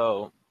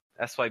 so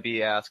SYB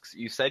asks,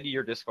 you said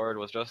your Discord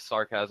was just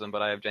sarcasm,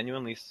 but I have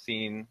genuinely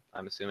seen,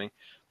 I'm assuming,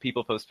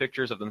 people post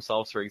pictures of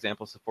themselves, for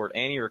example, support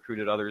Annie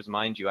recruited others.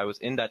 Mind you, I was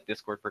in that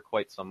Discord for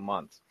quite some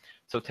months.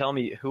 So tell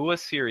me, who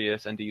was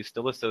serious, and do you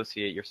still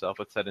associate yourself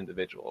with said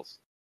individuals?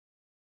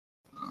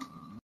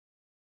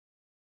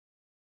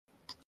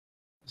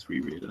 just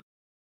reread it.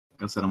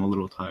 Like I said, I'm a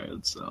little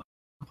tired, so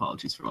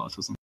apologies for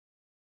autism.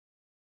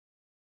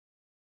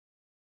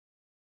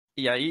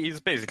 Yeah, he's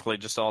basically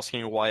just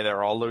asking why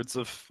there are loads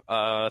of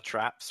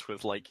traps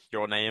with like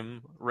your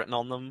name written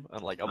on them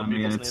and like other I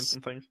mean, people's names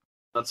and things.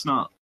 that's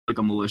not like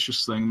a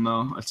malicious thing,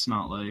 though. It's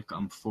not like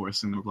I'm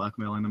forcing them or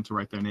blackmailing them to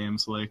write their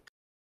names. Like,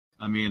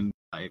 I mean,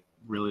 I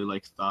really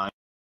like Thigh,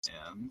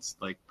 and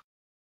like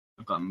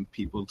I've gotten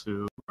people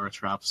to or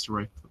traps to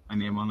write my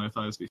name on their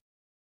thighs before.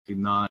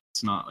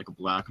 It's not like a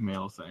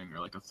blackmail thing or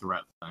like a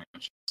threat thing.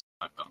 It's just,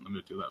 I've gotten them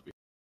to do that before,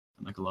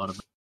 and like a lot of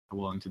them are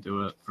willing to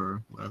do it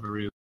for whatever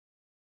reason.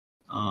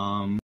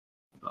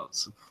 About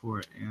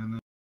support and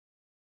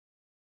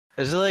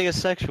Is it like a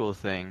sexual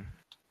thing?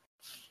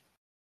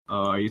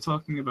 are you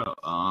talking about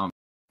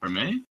for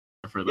me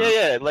or for them?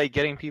 Yeah, like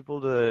getting people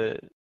to,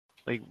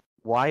 like,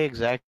 why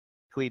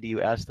exactly do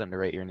you ask them to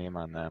write your name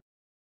on them?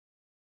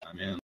 I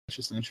mean, it's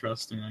just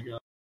interesting. I guess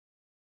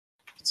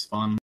it's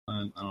fun.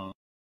 I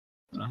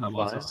don't have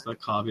lots of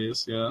like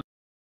hobbies. Yeah.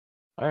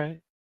 All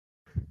right.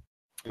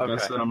 Like I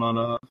Okay. said, I'm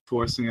not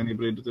forcing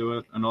anybody to do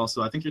it. And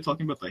also, I think you're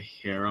talking about the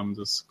harem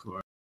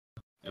Discord.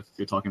 If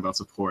you're talking about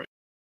support.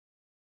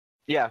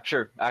 Yeah,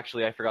 sure.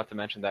 Actually, I forgot to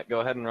mention that.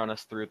 Go ahead and run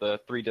us through the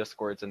 3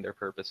 Discords and their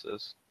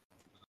purposes.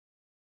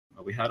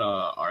 We had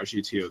a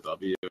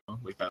RGTOW.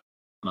 Like that.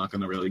 I'm not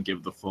gonna really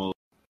give the full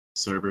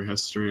server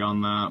history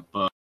on that,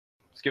 but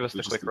Just give us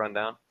the quick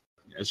rundown.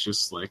 it's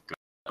just like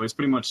it was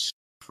pretty much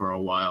for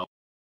a while.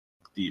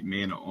 The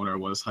main owner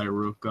was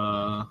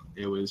Haruka.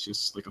 It was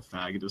just like a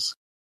fag Discord.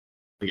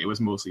 Like it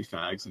was mostly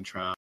fags and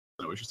trap.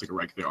 It was just like a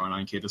regular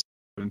R9K Discord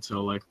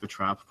until like the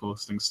trap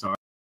posting started.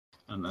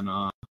 And then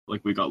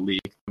like we got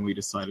leaked and we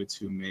decided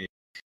to make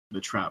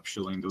the trap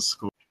shilling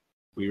Discord.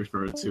 We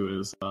refer to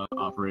as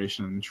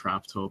Operation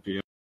Traptopia.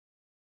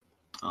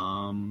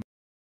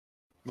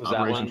 Was that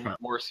Operation one Trap.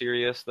 more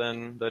serious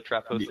than the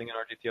trap posting in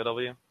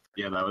RGTOW?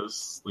 Yeah, that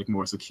was like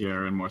more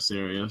secure and more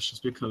serious,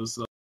 just because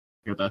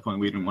at that point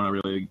we didn't want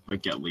to really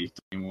like get leaked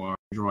anymore,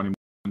 draw any more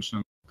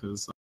attention,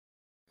 because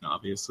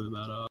obviously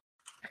that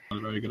not a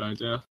very good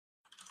idea.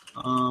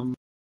 And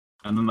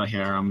then the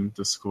harem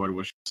Discord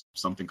was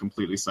something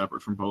completely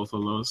separate from both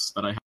of those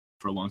that I had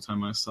for a long time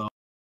myself.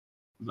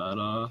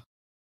 That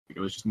it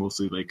was just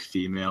mostly like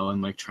female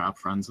and like trap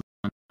friends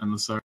in the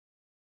server.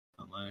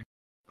 And like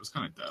it was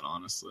kind of dead,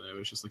 honestly. It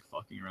was just like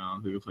fucking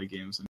around. We would play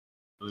games and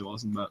it really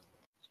wasn't that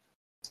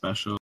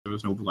special. There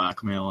was no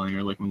blackmailing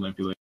or like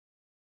manipulating.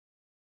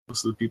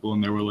 Most of the people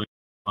in there were like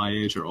my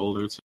age or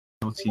older, too.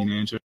 No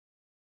teenager.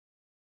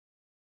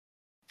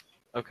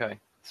 Okay,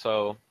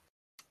 so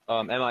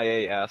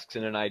MIA asks,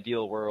 in an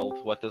ideal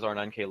world, what does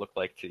R9K look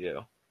like to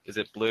you? Is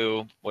it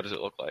blue? What does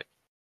it look like?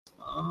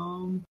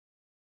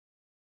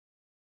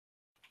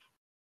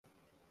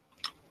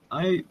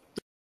 I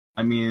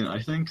mean,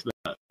 I think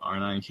that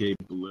R9K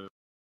Blue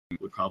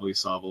would probably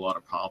solve a lot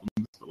of problems,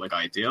 but like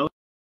ideally,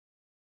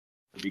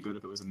 it'd be good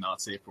if it was a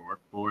not safe for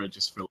work board,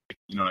 just for like,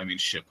 you know what I mean,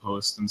 ship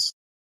hosts and stuff.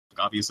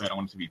 Like, obviously, I don't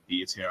want it to be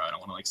B tier. I don't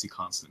want to like see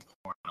constant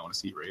porn. I don't want to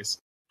see race.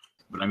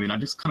 But I mean, I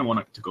just kind of want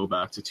it to go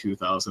back to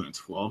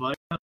 2012, I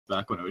guess,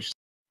 back when it was just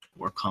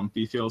more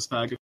comfy feels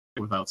fag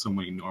without so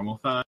many normal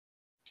fag.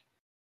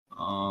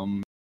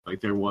 Like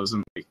there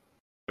wasn't like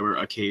there were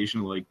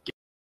occasionally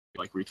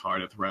like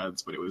retarded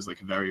threads, but it was like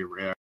very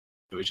rare.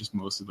 It was just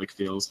mostly like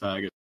feels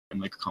fag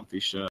and like comfy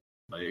shit.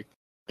 Like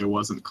there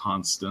wasn't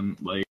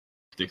constant like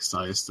dick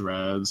size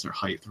threads or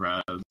height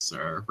threads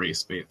or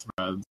race bait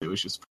threads. It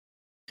was just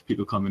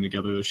people coming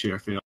together to share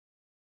feel.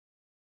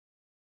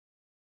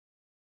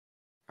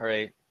 All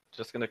right,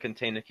 just gonna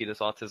contain Nikita's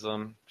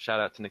autism. Shout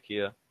out to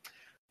Nikia.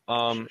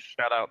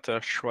 Shout out to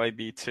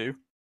Schweiby too.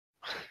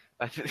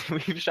 I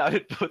think we've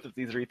shouted both of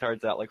these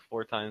retards out like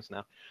 4 times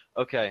now.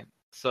 Okay,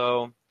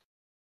 so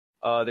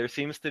there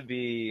seems to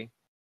be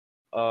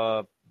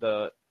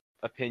the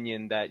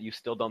opinion that you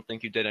still don't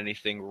think you did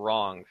anything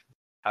wrong.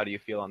 How do you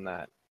feel on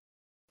that?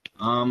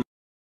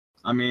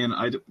 I mean,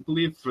 I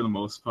believe for the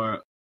most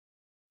part,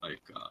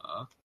 like,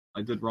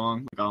 I did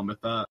wrong. Like, I'll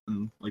admit that,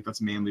 and like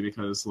that's mainly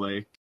because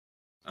like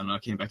I don't know, I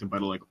came back to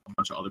battle like a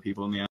bunch of other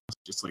people in the ass,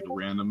 just like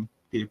random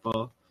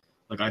people.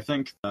 Like, I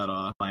think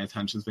that my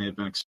intentions may have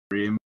been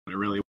extreme, but it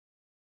really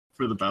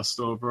for the best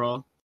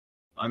overall.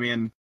 I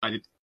mean, I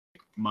did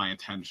my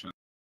intentions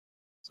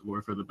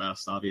were for the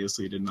best.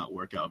 Obviously, it did not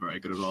work out very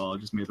good at all.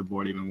 It just made the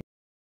board even worse.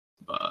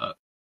 But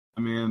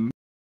I mean,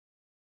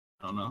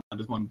 I don't know. I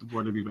just wanted the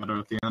board to be better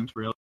at the end,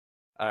 really.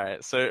 All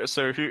right, so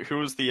who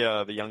was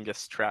the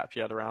youngest trap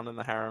you had around in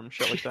the harem,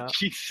 shit like that?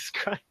 Jesus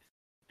Christ.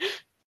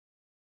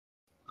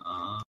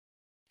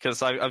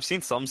 Because I've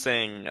seen some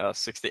saying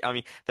 60. I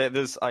mean,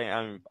 there's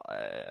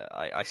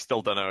I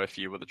still don't know if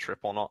you were the trip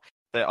or not.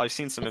 I've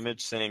seen some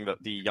image saying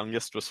that the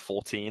youngest was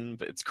 14,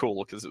 but it's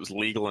cool because it was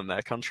legal in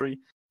their country.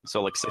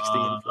 So like 16.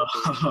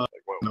 14, like,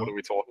 what are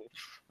we talking?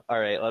 All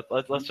right,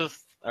 let's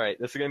just. All right,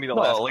 this is gonna be the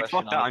last like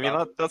question. fuck that. I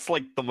mean, that's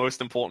like the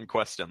most important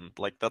question.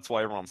 Like that's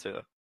why everyone's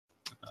here.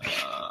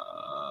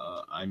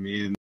 I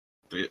mean,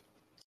 I'm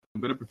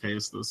gonna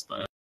preface this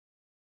by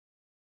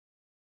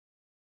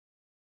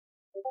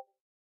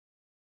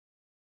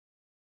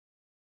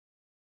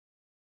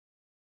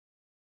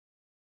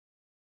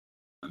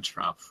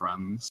trap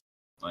friends,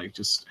 like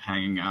just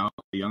hanging out.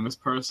 The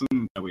youngest person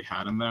that we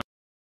had in there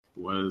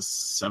was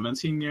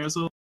 17 years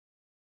old.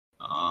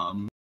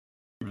 Didn't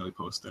really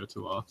post there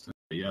too often.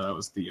 But yeah, that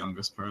was the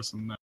youngest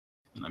person there.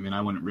 And I mean,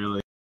 I wouldn't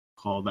really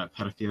call that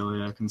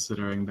pedophilia,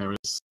 considering there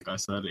was, like I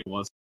said, it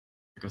was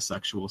like a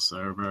sexual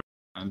server,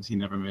 and he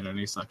never made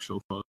any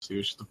sexual posts. He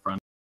was just a friend.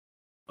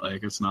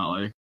 Like, it's not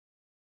like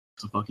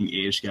it's a fucking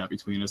age gap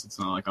between us. It's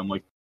not like I'm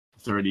like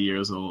 30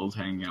 years old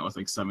hanging out with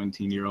like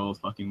 17-year-old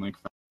fucking like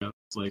faggots.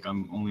 Like,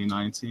 I'm only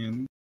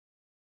 19.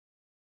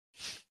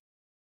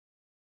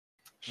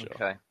 Sure.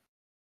 Okay.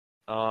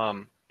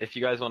 If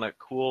you guys want to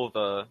cool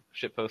the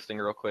shit posting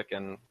real quick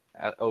and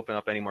open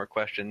up any more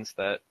questions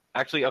that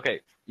actually, okay,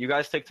 you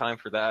guys take time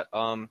for that.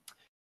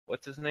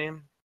 What's his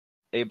name?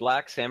 A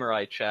black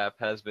samurai chap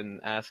has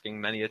been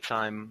asking many a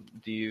time,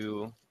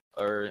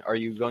 are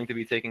you going to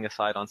be taking a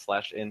side on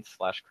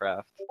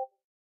 /int/craft?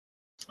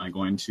 Am I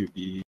going to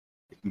be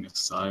taking a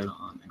side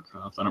on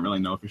Minecraft? I don't really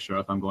know for sure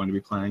if I'm going to be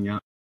playing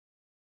yet.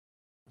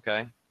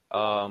 Okay.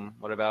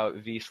 What about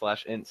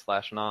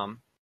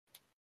v/int/nom?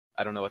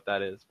 I don't know what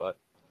that is, but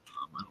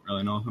I don't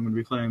really know if I'm going to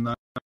be playing that.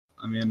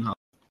 I mean, I'll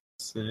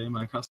say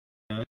my custom.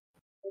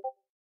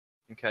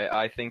 okay.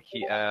 I think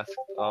he asked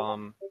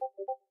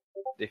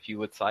if you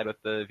would side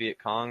with the Viet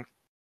Cong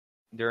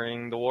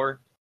during the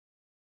war.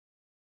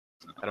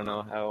 I don't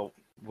know how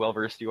well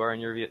versed you are in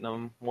your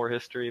Vietnam War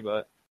history,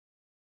 but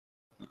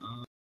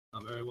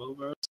Not very well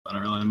versed. I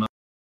don't really know, to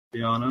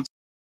be honest.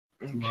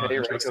 okay,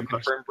 Reiko,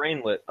 confirmed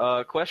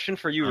brainlet. Question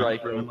for you,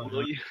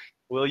 Reiko.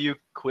 Will you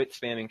quit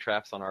spamming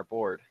traps on our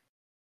board?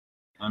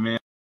 I mean,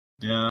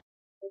 yeah.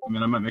 I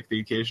mean, I might make the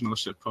occasional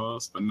shit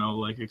post, but no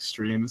like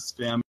extreme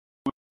spam.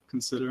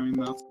 Considering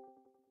that's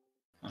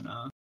kind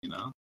of,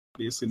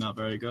 obviously not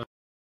very good.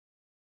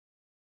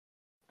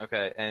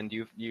 Okay, and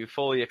you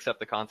fully accept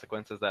the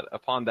consequences that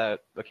upon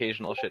that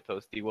occasional shit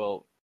post,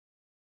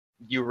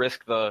 you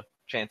risk the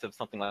chance of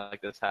something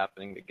like this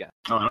happening again.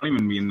 Oh, I don't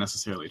even mean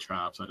necessarily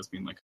traps. I just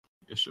mean like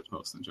a shit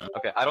post in general.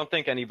 Okay, I don't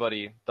think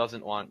anybody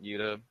doesn't want you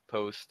to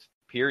post,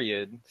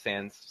 period,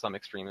 sans some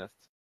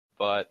extremists,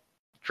 but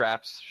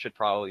traps should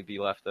probably be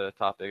left the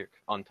topic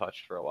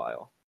untouched for a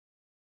while.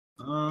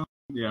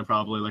 Yeah,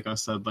 probably. Like I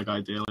said, like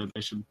ideally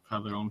they should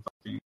have their own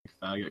fucking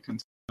faggot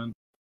content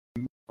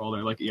for all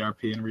their like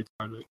ERP and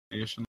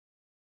retardation.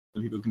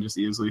 So people can just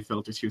easily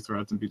filter 2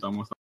 threads and be done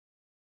with it.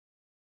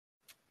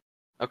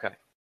 Okay,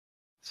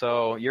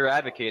 so you're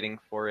advocating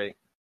for a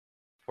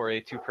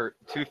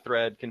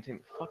 2-thread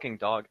fucking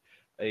dog,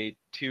 a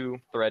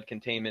 2-thread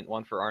containment,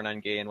 one for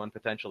R9 gay and one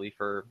potentially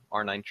for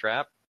R9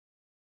 trap.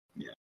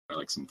 Yeah, or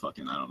like some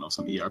fucking, I don't know,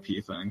 some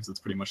ERP things. It's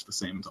pretty much the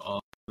same to all.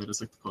 They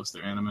just like to post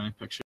their anime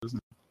pictures and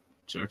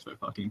jerk their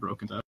fucking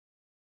broken down.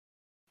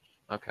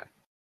 Okay.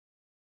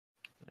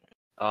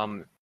 All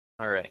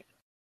right.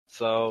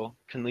 So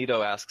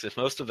Canlito asks, if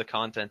most of the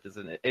content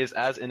is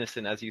as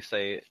innocent as you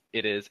say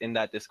it is in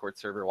that Discord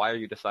server, why are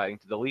you deciding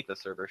to delete the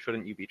server?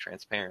 Shouldn't you be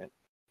transparent?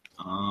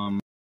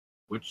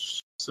 Which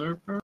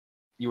server?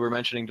 You were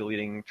mentioning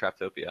deleting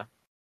Traptopia.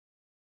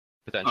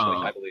 Potentially,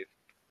 Oh. I believe.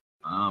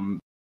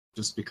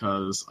 Just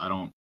because I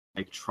don't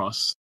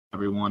trust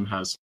everyone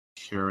has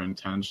pure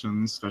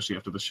intentions, especially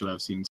after the shit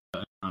I've seen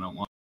today. I don't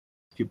want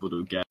people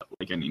to get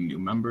any new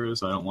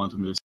members. I don't want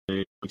them to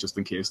stay just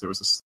in case there was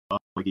a stuff,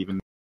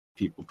 even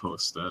people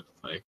post that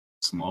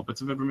small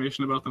bits of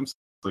information about themselves,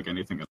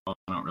 anything at all.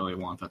 I don't really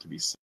want that to be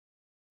said.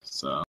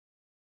 So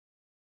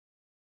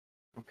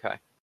Okay.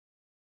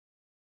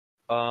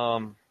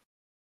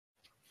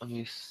 Let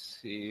me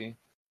see.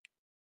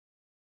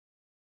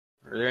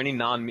 Are there any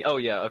oh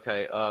yeah,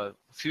 okay.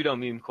 Pseudo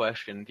meme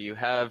question. Do you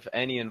have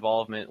any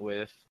involvement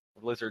with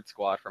Lizard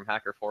Squad from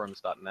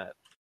hackerforums.net?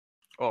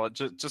 Oh,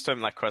 just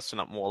open that question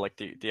up more.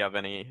 Do you have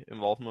any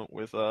involvement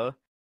with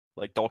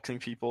doxing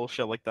people,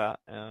 shit like that,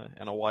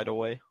 in a wider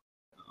way?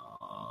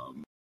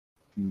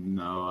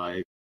 No,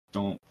 I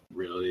don't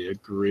really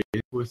agree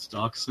with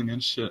doxing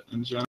and shit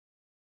in general.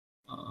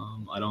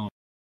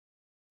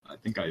 I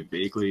think I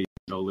vaguely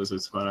know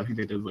Lizard Squad. I think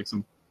they did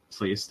some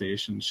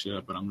PlayStation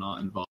shit, but I'm not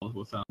involved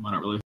with them. I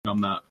don't really think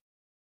I'm that.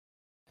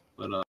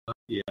 But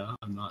yeah,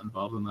 I'm not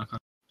involved in that kind of.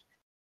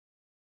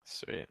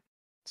 Sweet.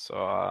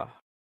 So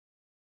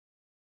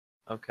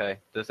Okay.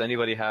 Does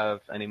anybody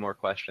have any more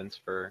questions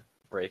for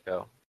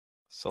Reiko?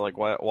 So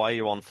why are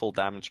you on full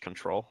damage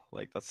control?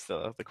 That's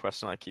the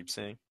question I keep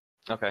seeing.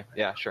 Okay,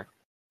 yeah, sure.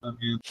 I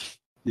mean,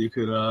 you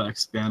could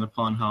expand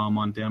upon how I'm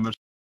on damage.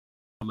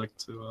 I'd like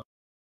to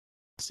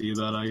see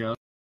that, I guess.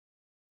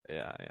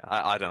 Yeah.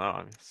 I don't know. I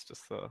mean, it's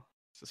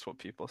just what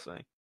people are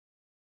saying.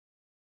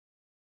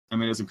 I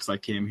mean, is it because I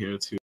came here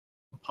to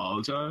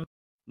apologize?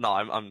 No,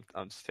 I'm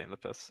just taking the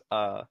piss.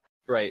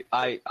 Right.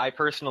 I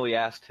personally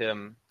asked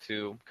him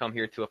to come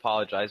here to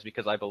apologize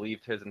because I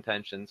believed his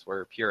intentions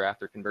were pure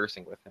after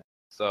conversing with him.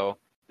 So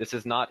this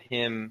is not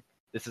him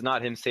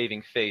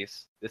saving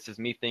face. This is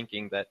me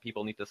thinking that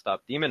people need to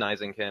stop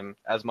demonizing him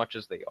as much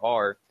as they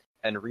are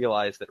and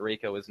realize that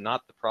Reiko is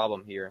not the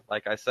problem here.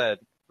 Like I said,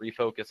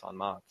 refocus on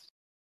mods.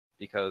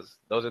 Because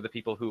those are the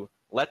people who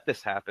let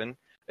this happen.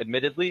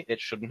 Admittedly,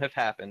 it shouldn't have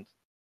happened,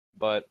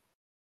 but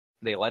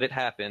they let it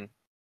happen,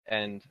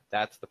 and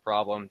that's the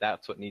problem.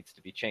 That's what needs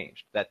to be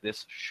changed. That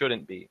this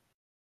shouldn't be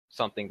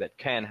something that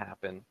can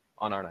happen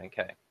on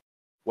R9K.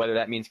 Whether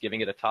that means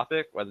giving it a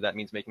topic, whether that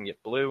means making it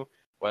blue,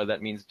 whether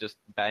that means just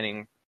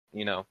banning,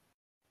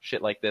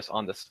 shit like this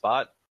on the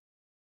spot,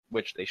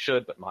 which they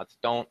should, but mods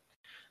don't.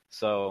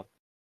 So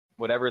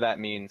whatever that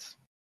means,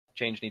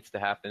 change needs to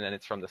happen, and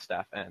it's from the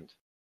staff end.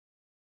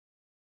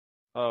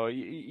 Oh,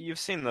 you've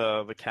seen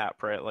the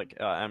cap, right?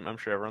 I'm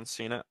sure everyone's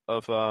seen it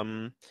of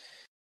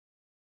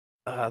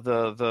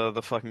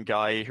the fucking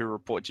guy who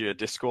reported you at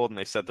Discord, and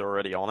they said they're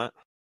already on it.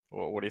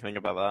 What do you think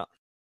about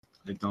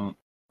that? I don't.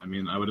 I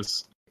mean,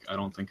 I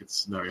don't think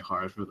it's very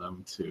hard for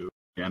them to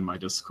ban my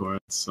Discord,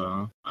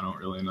 so I don't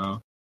really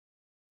know.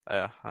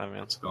 Yeah, I mean,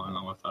 what's going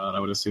on with that. I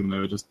would assume they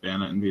would just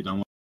ban it and be done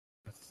with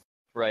it.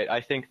 Right.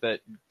 I think that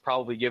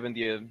probably given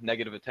the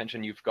negative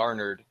attention you've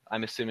garnered,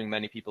 I'm assuming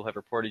many people have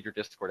reported your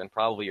Discord and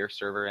probably your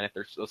server, and if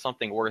there's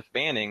something worth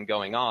banning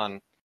going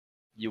on,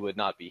 you would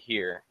not be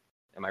here.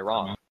 Am I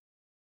wrong?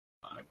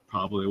 I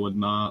probably would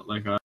not.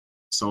 I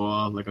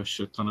saw a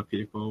shit ton of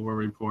people were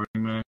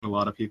reporting me. A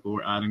lot of people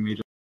were adding me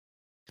just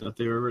that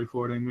they were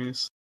reporting me.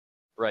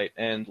 Right,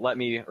 and let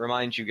me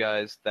remind you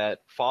guys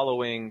that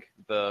following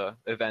the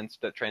events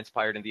that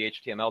transpired in the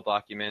HTML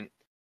document,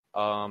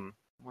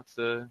 what's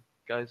the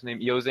guy's name?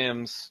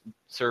 Yozam's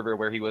server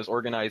where he was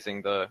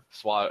organizing the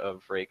SWAT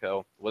of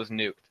Reiko was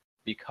nuked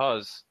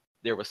because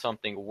there was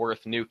something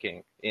worth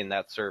nuking in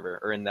that server,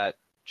 or in that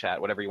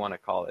chat, whatever you want to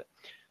call it.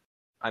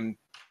 I'm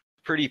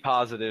pretty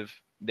positive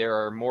there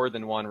are more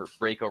than one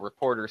Reiko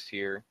reporters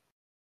here,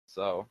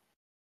 so,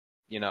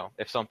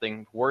 if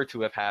something were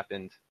to have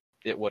happened,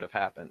 it would have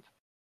happened.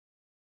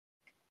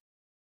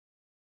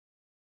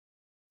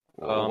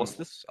 What's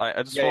this?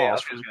 I just Yeah, want yeah, to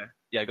ask. okay.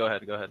 Yeah, go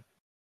ahead.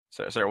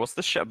 Sorry, what's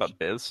this shit about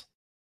Biz?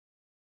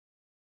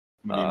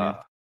 What do you mean?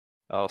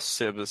 Oh,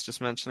 Sib is just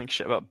mentioning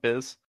shit about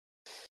Biz.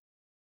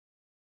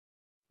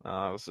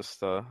 I was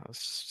just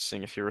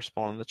seeing if you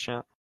respond in the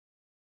chat.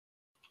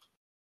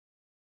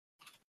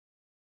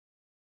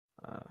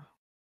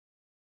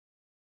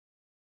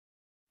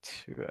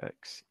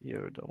 2x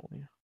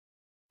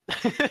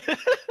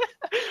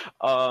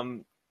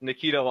EOW.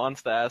 Nikita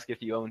wants to ask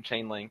if you own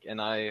Chainlink, and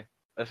I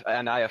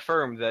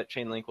affirm that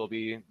Chainlink will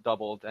be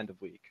doubled end of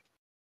week.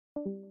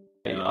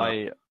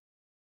 I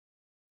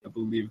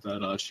believe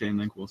that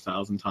Chainlink will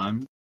 1,000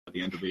 times at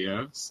the end of the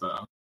year, so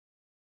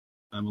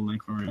I have a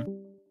link for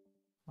you.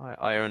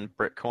 I own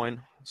Bitcoin,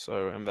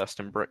 so invest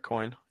in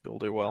Bitcoin. You'll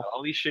do well.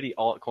 All these shitty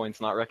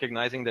altcoins not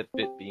recognizing that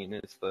Bitbean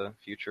is the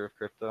future of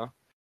crypto.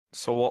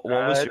 So what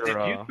was your?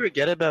 Did you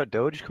forget about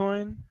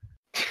Dogecoin?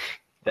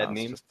 Dead That's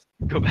meme. just-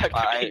 Go back to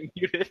I- being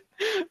muted.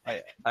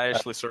 I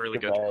actually saw a really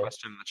good Goodbye.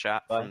 question in the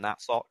chat Bye. from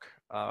Natsock.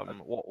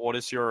 What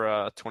is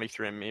your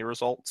 23andMe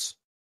results?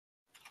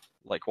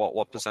 Like,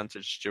 what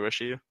percentage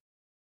Jewish are you?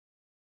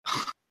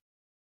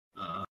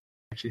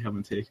 Actually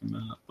haven't taken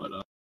that, but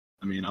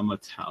I mean, I'm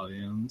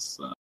Italian,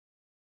 so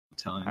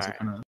Italians are Alright.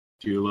 kind of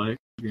Jew-like,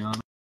 to be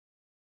honest.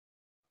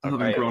 I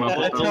haven't Okay. grown up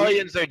with them.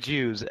 Italians are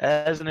Jews.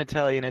 As an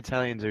Italian,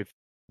 Italians are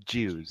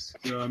Jews.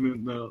 Yeah, I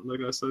mean,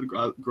 like I said,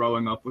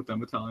 growing up with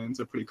them, Italians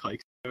are pretty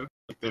kike there.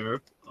 Like,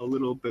 they're a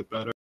little bit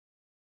better.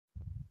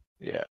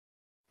 Yeah.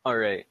 All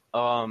right.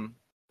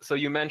 So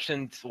you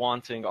mentioned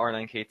wanting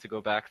R9K to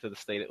go back to the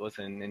state it was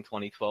in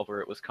 2012, where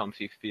it was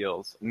comfy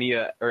feels.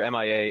 Mia or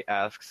MIA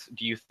asks,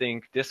 do you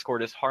think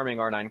Discord is harming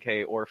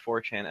R9K or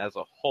 4chan as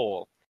a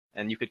whole?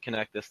 And you could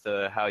connect this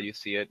to how you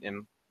see it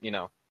in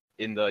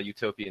the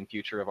utopian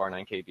future of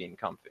R9K being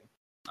comfy.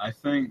 I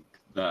think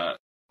that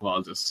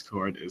while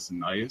Discord is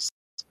nice,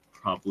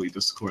 probably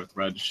Discord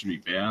threads should be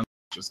banned,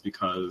 just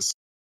because,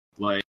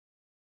 like,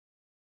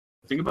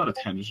 the thing about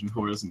attention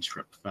whores and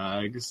trip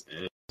fags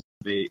is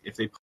if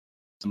they put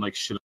some like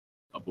shit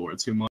aboard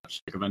too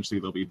much, like eventually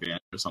they'll be banned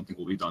or something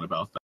will be done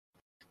about that.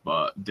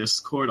 But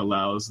Discord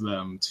allows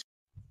them to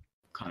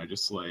kind of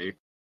just like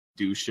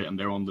do shit in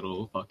their own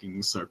little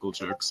fucking circle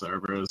jerk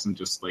servers and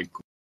just like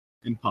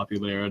in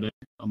popularity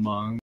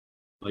among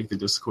like the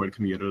Discord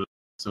community.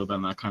 So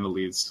then that kind of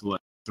leads to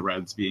like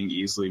threads being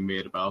easily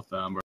made about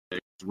them, or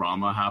like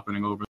drama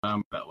happening over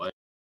them that like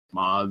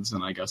mods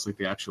and I guess like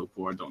the actual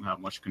board don't have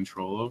much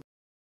control over,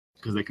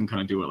 because they can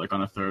kind of do it like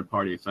on a third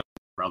party thing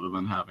rather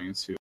than having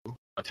to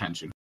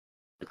attention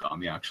like on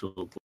the actual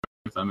board,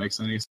 if that makes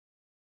any sense.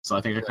 So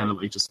I think it kind of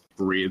like just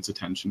breeds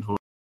attention whore,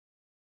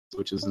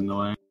 which is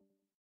annoying.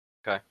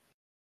 Okay.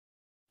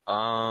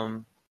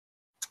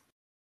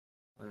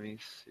 Let me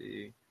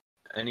see.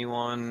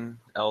 Anyone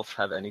else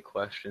have any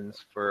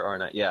questions for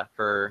R9? Yeah,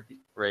 for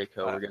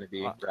Reiko, we're going to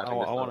be wrapping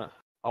this up.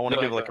 I want to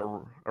Go give ahead,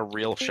 like a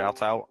real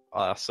shout out.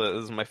 So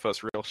this is my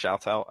first real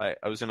shout out.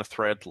 I was in a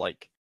thread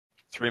like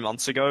 3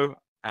 months ago,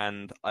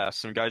 and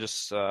some guy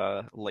just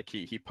like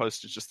he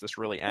posted just this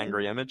really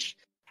angry image,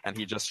 and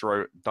he just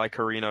wrote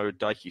Daikarino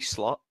Daiki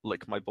slut,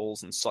 lick my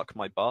balls and suck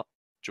my butt.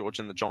 George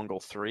in the Jungle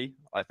 3.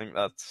 I think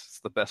that's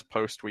the best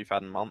post we've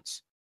had in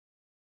months.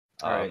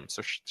 All right.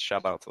 So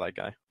shout out to that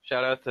guy.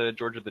 Shout out to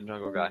Georgia the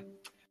Jungle guy.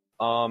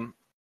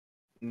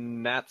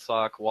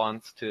 Natsock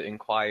wants to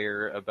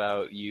inquire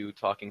about you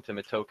talking to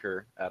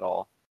Mitoker at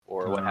all,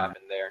 or what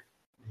happened there.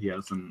 He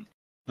hasn't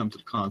attempted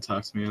to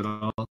contact me at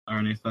all or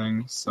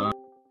anything, so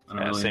I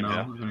don't really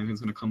know if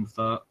anything's going to come of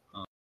that.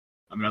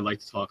 I mean, I'd like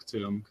to talk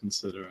to him,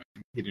 considering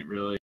he didn't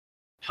really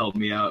help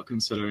me out,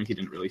 considering he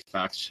didn't really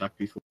fact check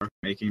before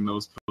making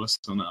those posts,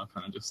 so now it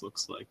kind of just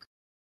looks like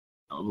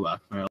a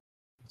blackmail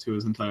to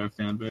his entire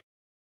fan base.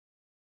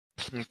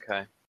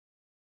 Okay.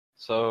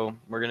 So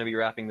we're going to be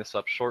wrapping this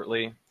up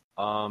shortly.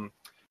 I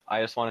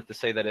just wanted to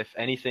say that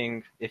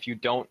if you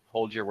don't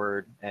hold your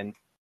word and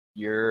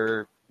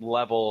your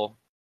level,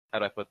 how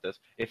do I put this?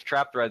 If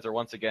trap threads are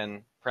once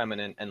again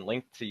preeminent and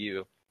linked to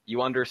you,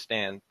 you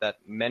understand that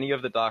many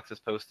of the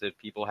doxes posted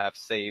people have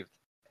saved,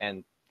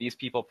 and these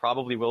people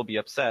probably will be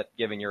upset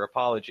giving your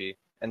apology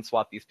and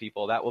swap these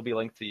people. That will be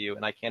linked to you,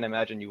 and I can't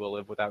imagine you will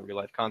live without real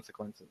life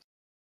consequences.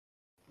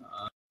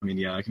 I mean,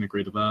 yeah, I can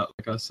agree to that.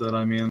 Like I said,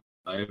 I mean,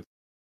 I've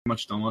pretty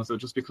much done with it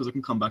just because it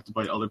can come back to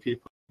bite other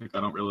people. Like,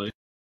 I don't really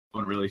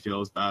feel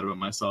as bad about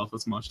myself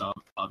as much,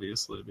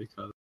 obviously,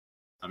 because,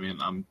 I mean,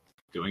 I'm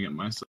doing it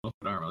myself,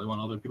 but I don't really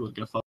want other people to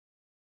get fucked.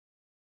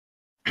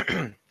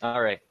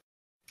 All right.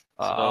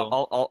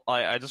 So,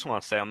 I just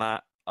want to say on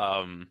that,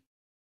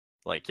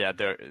 like, yeah,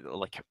 they're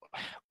like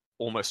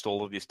almost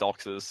all of these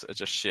doxes are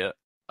just shit.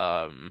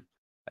 I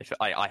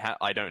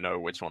don't know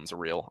which ones are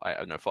real. I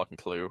have no fucking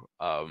clue.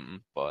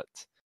 But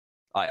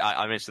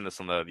I mentioned this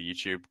on the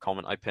YouTube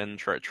comment I pinned.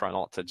 Try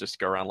not to just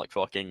go around like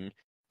fucking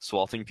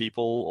swatting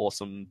people or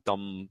some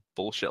dumb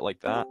bullshit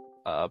like that.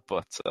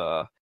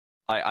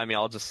 I mean,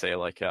 I'll just say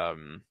like I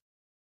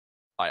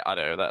don't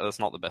know, that's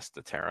not the best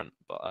deterrent,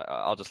 but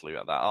I'll just leave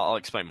it at that. I'll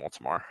explain more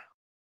tomorrow.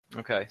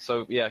 okay.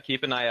 So yeah,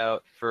 keep an eye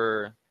out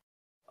for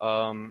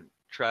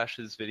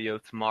Trash's video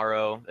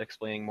tomorrow,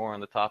 explaining more on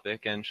the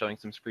topic and showing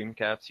some screen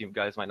caps you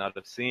guys might not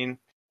have seen.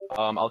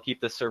 I'll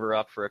keep this server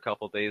up for a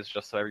couple days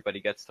just so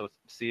everybody gets to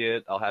see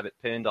it. I'll have it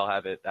pinned. I'll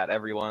have it at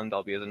everyone.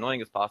 I'll be as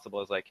annoying as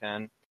possible as I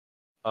can.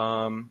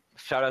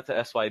 Shout out to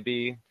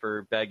SYB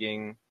for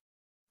begging.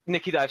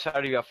 Nikki, I've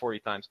shouted you out 40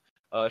 times.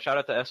 Shout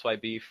out to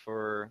SYB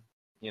for,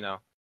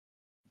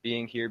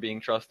 being here,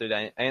 being trusted,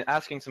 and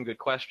asking some good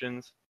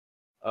questions.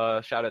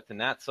 Shout out to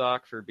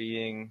Natsock for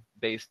being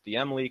base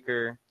DM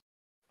leaker.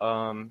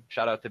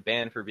 Shout out to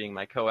Ban for being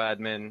my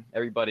co-admin.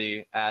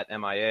 Everybody at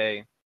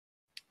MIA.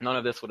 None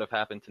of this would have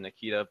happened to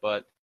Nikita,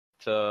 but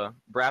to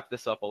wrap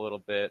this up a little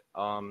bit,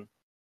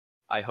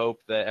 I hope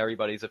that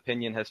everybody's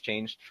opinion has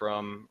changed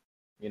from,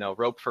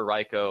 rope for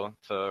Reiko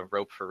to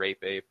rope for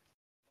Rape Ape,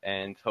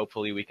 and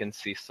hopefully we can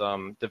see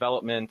some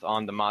development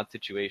on the mod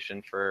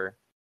situation for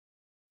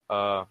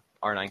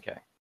R9K.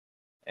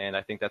 And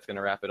I think that's going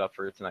to wrap it up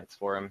for tonight's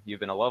forum. You've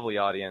been a lovely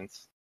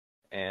audience,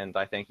 and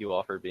I thank you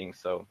all for being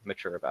so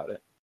mature about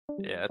it.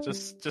 Yeah,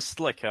 just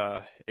like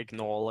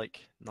ignore like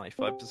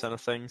 95%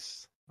 of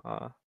things.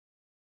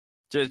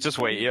 Just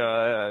wait.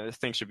 Yeah,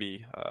 things should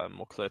be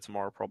more clear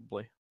tomorrow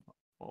probably,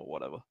 or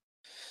whatever.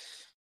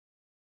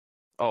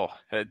 Oh,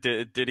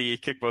 did he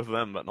kick both of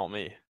them, but not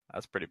me?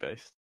 That's pretty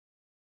based.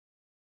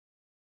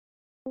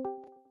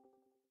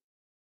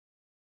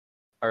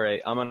 All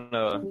right, I'm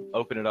gonna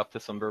open it up to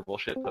some verbal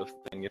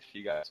shitposting if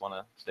you guys want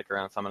to stick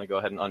around. So I'm gonna go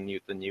ahead and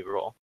unmute the new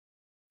role.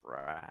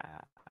 Right.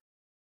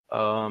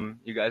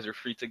 You guys are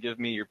free to give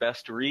me your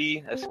best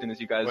as soon as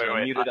you guys are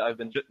Wait, unmuted. I've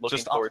been looking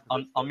Just forward to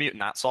this. unmute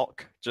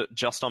Natsock.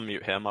 Just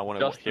unmute him. I want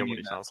to Just hear what unmute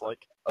he sounds Natsock.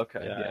 like.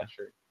 Okay, Yeah. yeah,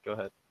 sure. Go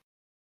ahead.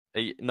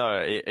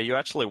 Are you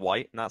actually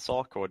white,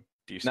 Natsock, or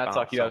do you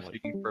Natsock, you have sound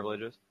like... speaking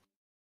privileges.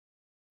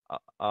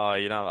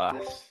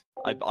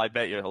 I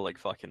bet you're like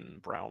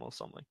fucking brown or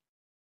something.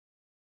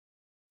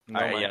 No,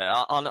 Alright,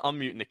 yeah, I'll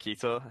unmute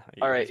Nikita.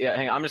 All right, yeah,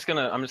 hang on. I'm just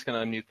gonna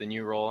unmute the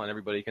new role, and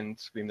everybody can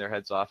scream their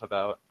heads off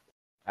about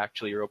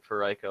actually rope for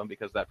Reiko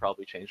because that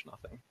probably changed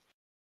nothing.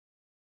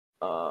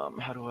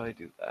 How do I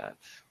do that?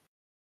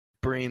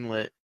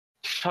 Brainlet.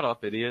 Shut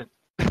up, idiot.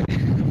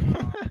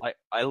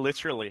 I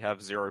literally have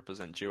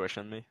 0% Jewish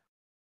in me.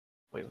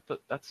 Wait,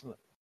 that's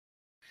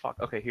fuck.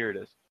 Okay, here it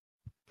is.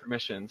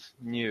 Permissions,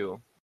 new.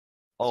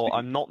 Oh, Speak.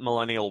 I'm not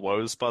Millennial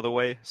Woes, by the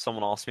way.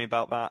 Someone asked me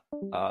about that.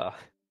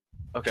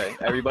 Okay,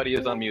 everybody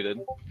is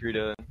unmuted. Free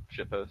to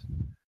shitpost,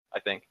 I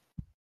think.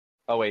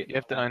 Oh wait, You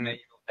have to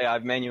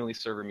I've manually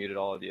server muted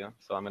all of you,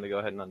 so I'm gonna go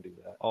ahead and undo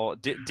that. Oh,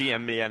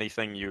 DM me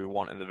anything you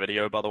want in the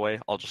video, by the way.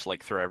 I'll just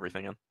like throw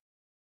everything in.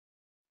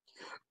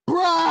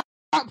 Bruh!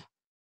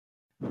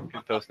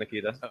 Good post,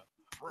 Nikita.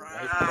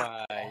 White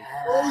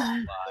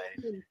pride.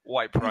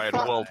 White pride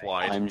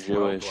worldwide. I'm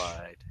Jewish.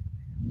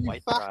 You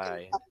White fucking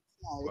pride.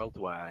 bastard.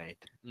 Worldwide.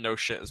 No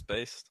shit is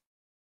based.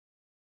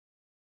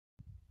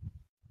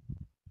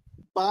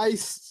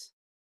 Beist.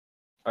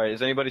 All right,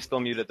 is anybody still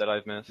muted that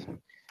I've missed?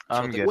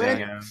 I'm the getting When-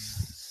 him.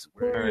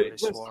 Alright.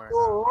 The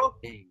store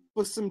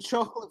for some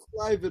chocolate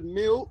flavored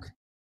milk.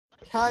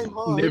 Came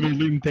home. Coloured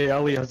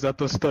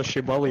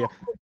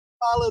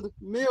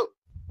milk.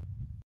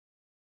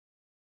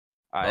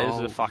 This is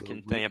Oh, the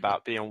fucking thing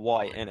about being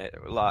white,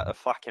 innit? Like, the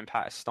fucking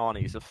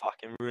Pakistanis are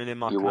fucking ruining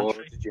my You are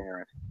country.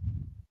 degenerate.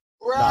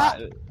 Bruh.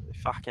 Like,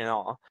 fucking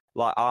are.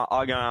 Like,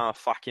 I go on a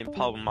fucking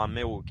pub with my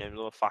Millwall games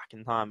all the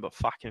fucking time, but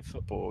fucking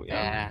football,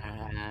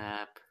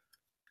 yeah.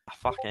 I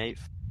fucking hate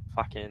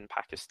fucking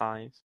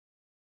Pakistanis.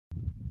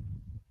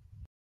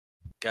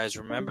 Guys,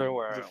 remember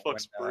where Who the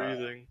fuck's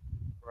breathing?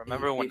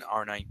 remember when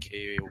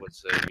R9K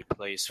was a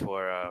place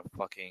for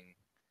fucking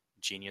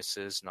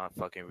geniuses, not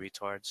fucking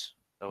retards?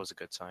 That was a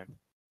good time.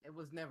 It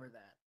was never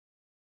that.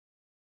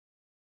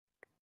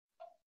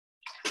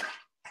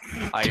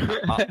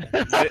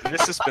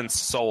 This has been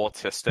so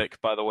autistic,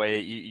 by the way.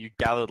 You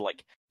gathered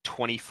like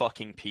 20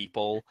 fucking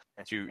people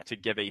to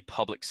give a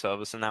public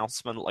service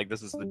announcement. Like,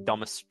 this is the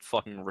dumbest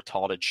fucking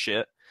retarded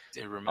shit.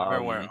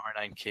 Remember when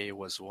R9K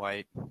was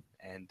white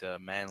and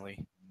manly,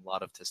 a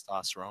lot of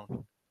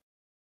testosterone?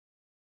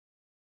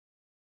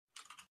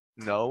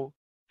 No.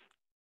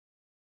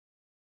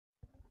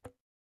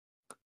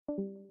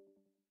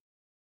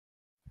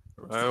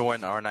 Remember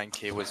when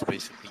R9K was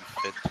basically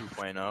Fit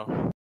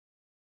 2.0?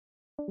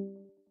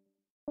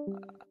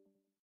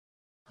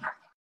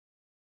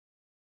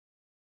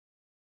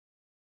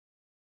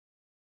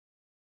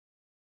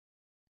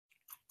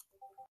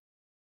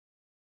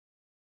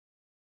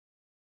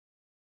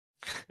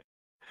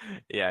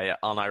 Yeah,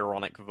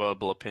 unironic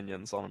verbal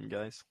opinions on him,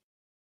 guys.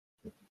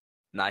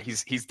 Nah,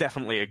 he's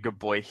definitely a good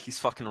boy. He's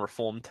fucking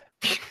reformed.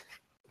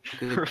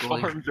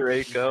 Reformed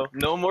Reiko.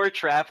 No more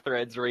trap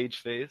threads, rage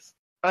face.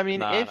 I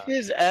mean, Nah, if nah.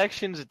 his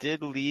actions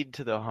did lead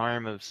to the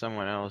harm of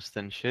someone else,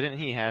 then shouldn't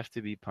he have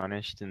to be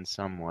punished in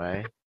some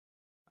way?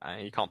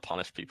 You can't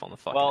punish people on the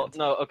fucking Well, internet.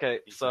 no, okay,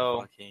 He's a so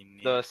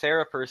fucking the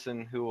Sarah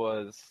person who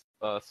was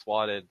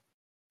swatted,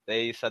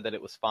 they said that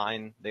it was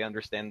fine. They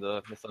understand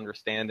the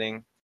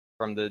misunderstanding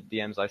from the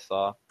DMs I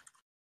saw.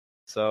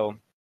 So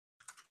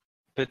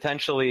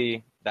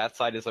potentially that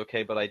side is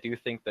okay, but I do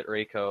think that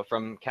Reiko,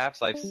 from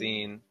caps I've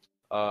seen,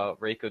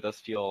 Reiko does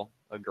feel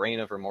a grain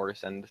of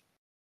remorse and,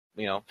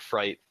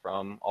 fright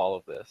from all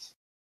of this.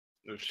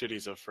 No shit,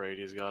 he's afraid.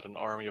 He's got an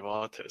army of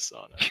autists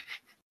on it.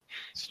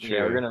 It's true.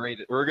 Yeah,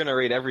 we're gonna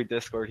raid every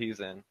Discord he's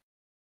in.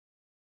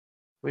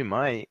 We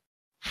might.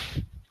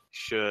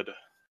 Should.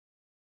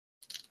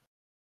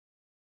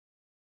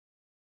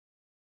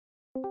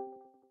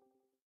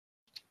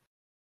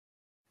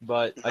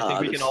 But I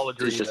think we can all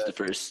agree It's just that,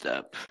 the first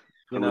step.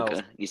 you know,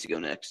 Haruka needs to go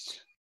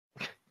next.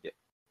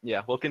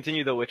 yeah, we'll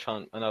continue the witch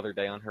hunt another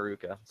day on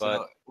Haruka.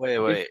 But So,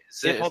 wait.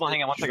 hold on,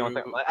 hang on one second.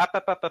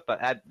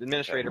 Add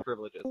administrator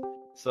privileges.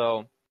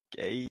 So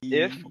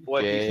if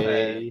what he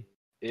said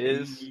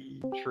is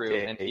true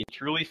and he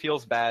truly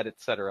feels bad,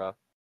 etc.,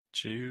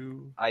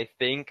 I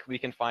think we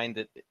can find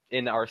it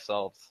in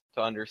ourselves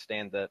to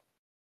understand that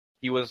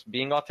he was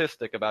being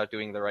autistic about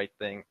doing the right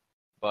thing,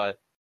 but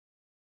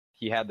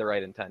he had the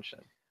right intention.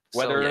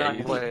 Whether or not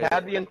he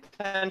had the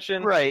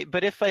intention, Right,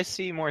 but if I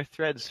see more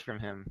threads from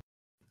him,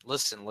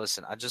 Listen.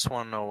 I just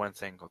want to know one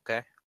thing,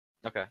 okay?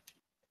 okay.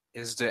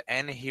 Is the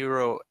end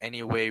hero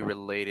any way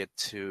related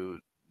to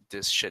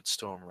this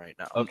shitstorm right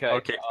now?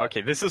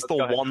 Okay. This is the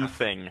go ahead. one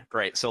thing,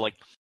 right? So like,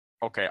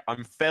 okay,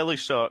 I'm fairly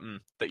certain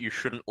that you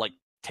shouldn't like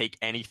take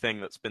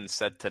anything that's been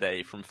said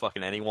today from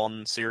fucking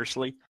anyone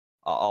seriously.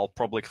 I'll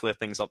probably clear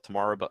things up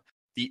tomorrow, but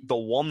the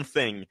one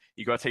thing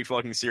you gotta take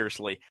fucking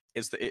seriously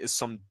is that it is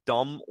some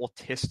dumb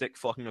autistic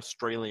fucking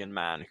Australian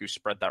man who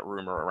spread that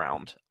rumor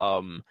around.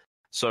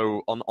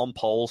 So on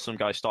polls, some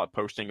guy started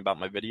posting about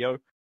my video,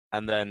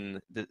 and then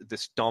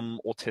this dumb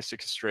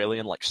autistic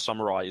Australian like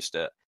summarized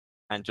it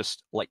and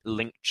just like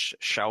linked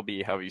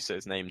Shelby, however you say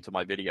his name, to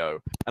my video.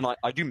 And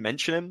I do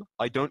mention him.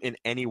 I don't in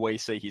any way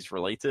say he's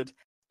related.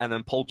 And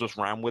then Paul just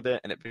ran with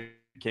it, and it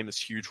became this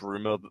huge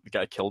rumor that the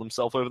guy killed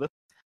himself over this.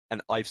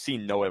 And I've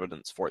seen no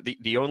evidence for it.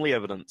 The only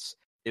evidence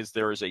is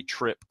there is a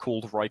trip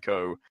called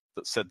Reiko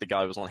that said the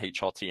guy was on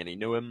HRT and he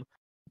knew him.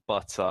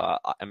 But I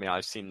mean,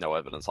 I've seen no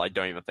evidence. I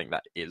don't even think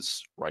that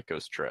is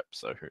Reiko's trip.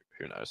 So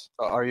who knows?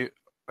 Are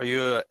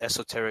you a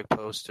esoteric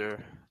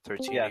poster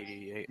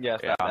 1388? Yes,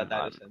 Yeah,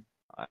 that is him.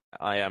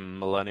 I am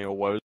Millennial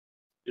Woes.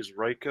 Is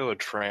Reiko a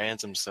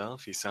trans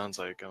himself? He sounds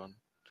like one.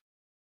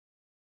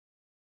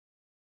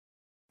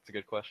 It's a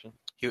good question.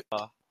 He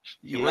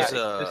Yeah, was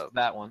just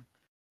that one.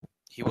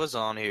 he was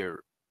on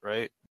here,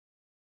 right?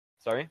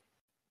 Sorry?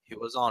 He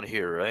was on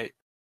here, right?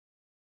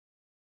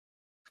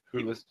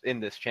 He was in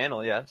this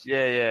channel, yes.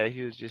 yeah,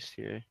 he was just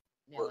here.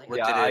 Yeah, What- like, what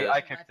Yeah, did it-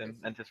 I kicked him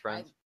and his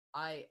friends.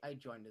 I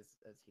joined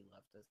as he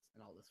left us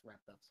and all this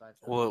wrapped up.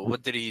 So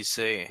What did he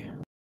say?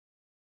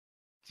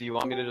 Do you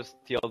want me to just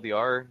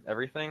TLDR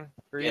everything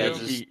for Yeah, you?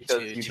 just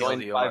Because you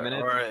joined 5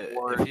 minutes.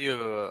 Or if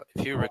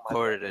you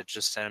recorded it,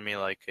 just send me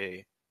like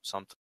a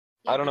something.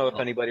 I don't know if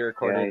anybody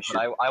recorded, you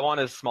but I want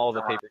as small of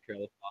a paper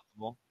trail as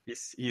possible.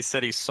 He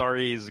said he's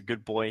sorry. He's a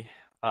good boy.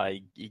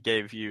 He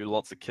gave you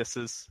lots of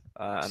kisses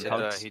and Said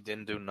hugs. he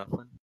didn't do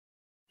nothing.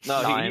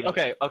 No, Nine.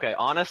 okay.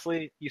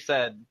 Honestly, he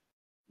said,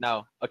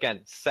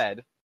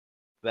 said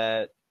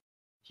that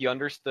he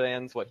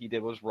understands what he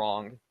did was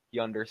wrong. He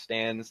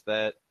understands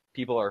that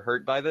people are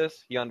hurt by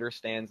this. He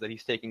understands that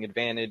he's taking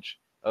advantage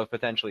of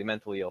potentially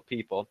mentally ill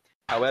people.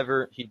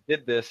 However, he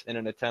did this in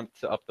an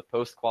attempt to up the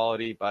post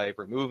quality by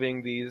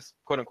removing these,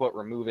 quote-unquote,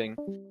 removing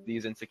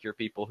these insecure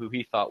people who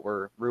he thought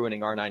were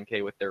ruining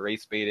R9K with their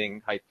race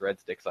baiting, height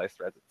threads, dick size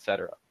threads,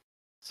 etc.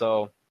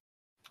 So,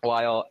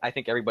 while I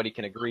think everybody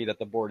can agree that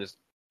the board is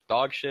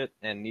dog shit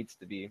and needs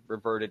to be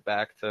reverted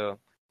back to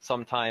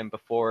some time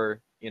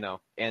before,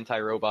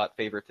 anti-robot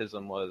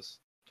favoritism was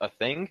a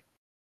thing,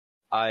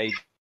 I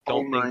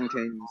don't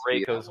think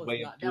Reiko's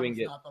way of doing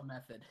it. Not the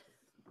method.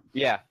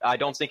 Yeah, I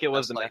don't think it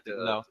was the That's method,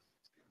 like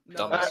no.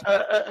 dumbest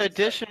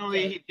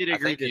Additionally, he did I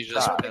agree think to he's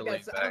just stop. I don't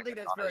think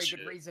that's on very his good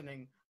shit.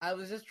 reasoning. I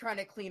was just trying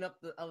to clean up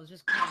the. I was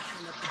just trying to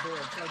clean up the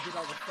board, so I did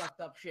all the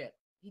fucked up shit.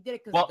 He did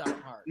it because Well, he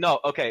got hard. No,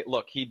 okay,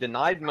 look, he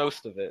denied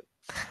most of it.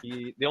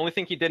 The only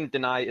thing he didn't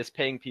deny is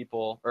paying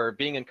people or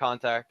being in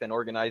contact and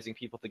organizing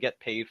people to get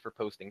paid for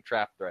posting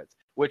trap threads,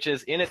 which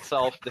is in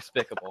itself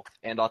despicable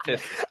and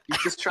autistic. He's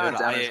just trying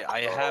Dude, to.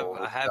 I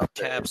have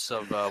caps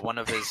of one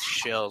of his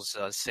shells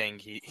saying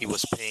he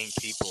was paying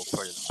people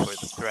for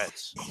the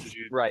threats.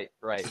 Right.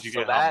 Did you So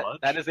get how much?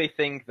 that is a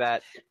thing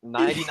that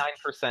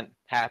 99%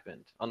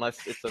 happened,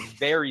 unless it's a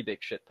very big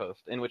shit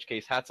post, in which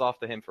case hats off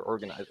to him for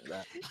organizing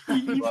that.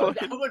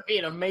 That would be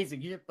an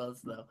amazing shit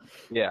post, though.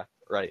 Yeah,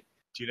 right.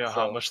 Do you know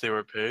how much they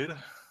were paid?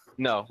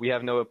 No, we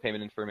have no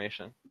payment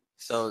information.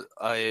 So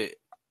I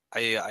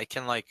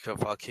can like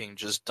fucking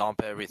just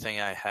dump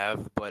everything I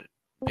have, but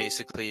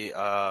basically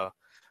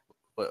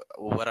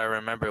what I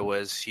remember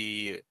was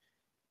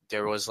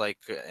there was like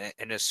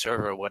in a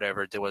server or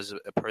whatever, there was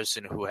a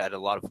person who had a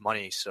lot of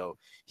money, so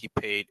he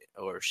paid,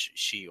 or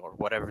she or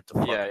whatever the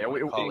fuck. Yeah, you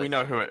wanna call we it.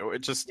 know who it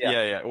just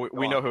Yeah.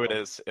 we know who it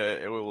is.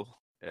 It will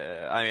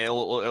I mean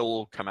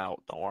it'll come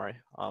out, don't worry.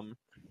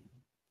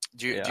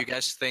 Do you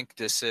guys think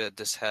this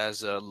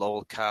has a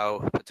lol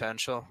cow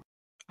potential?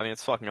 I mean,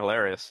 it's fucking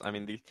hilarious. I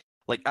mean,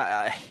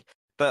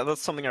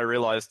 that's something I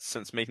realized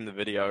since making the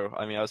video.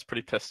 I mean, I was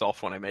pretty pissed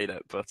off when I made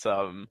it, but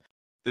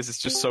this is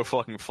just so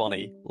fucking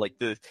funny. Like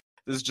this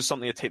is just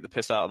something to take the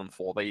piss out of them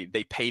for.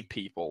 They paid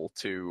people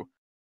to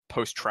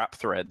post trap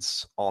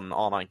threads on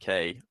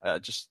R9K.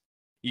 Just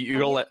you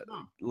gotta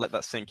let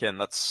that sink in.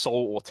 That's so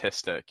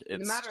autistic.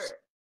 It's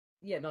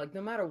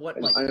No matter what.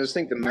 Like, I just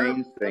think the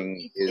main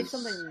thing if is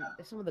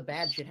some of the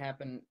bad shit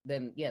happened,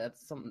 then yeah,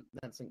 that's something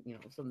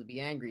to be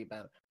angry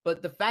about.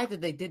 But the fact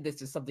that they did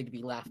this is something to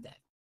be laughed at.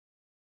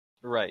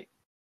 Right.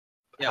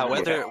 Yeah,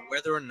 whether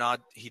or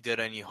not he did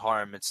any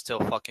harm, it's still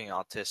fucking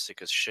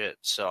autistic as shit.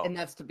 So And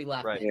that's to be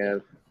laughed Right. at. yeah.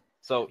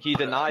 So he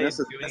denied That's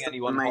doing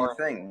anyone the main harm.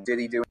 thing. Did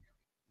he do?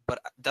 but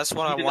that's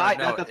what I He want denied,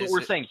 to know. that's what Is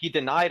we're it- saying. He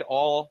denied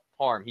all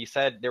harm. He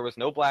said there was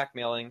no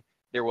blackmailing,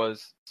 there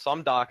was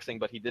some doxing,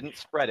 but he didn't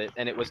spread it,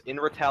 and it was in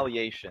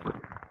retaliation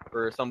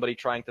for somebody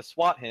trying to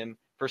swat him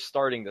for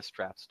starting this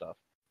trap stuff.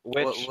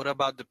 Which What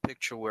about the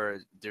picture where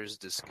there's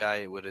this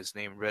guy with his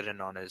name written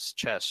on his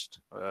chest?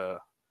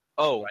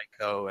 oh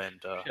Reiko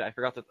and shit, I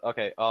forgot to.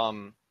 Okay,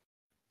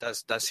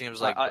 that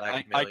seems like I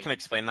blackmailing. can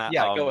explain that.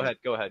 yeah, go ahead.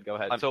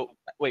 I'm- So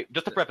wait,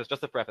 just the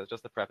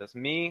preface.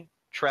 Me,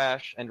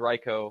 Trash, and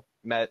Reiko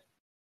met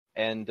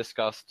and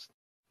discussed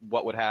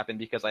what would happen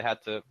because I had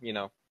to,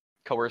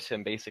 coerce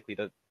him basically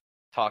to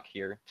talk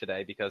here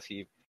today because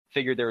he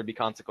figured there would be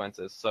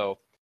consequences. So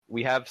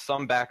we have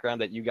some background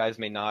that you guys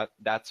may not.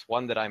 That's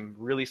one that I'm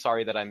really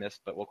sorry that I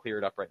missed, but we'll clear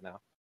it up right now.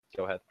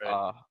 Go ahead.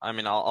 I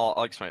mean,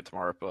 I'll explain it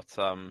tomorrow, but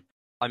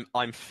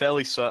I'm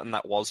fairly certain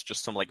that was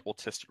just some like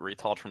autistic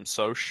retard from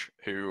Soch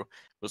who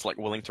was like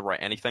willing to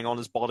write anything on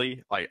his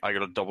body. I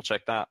gotta double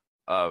check that.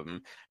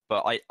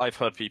 But I've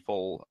heard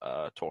people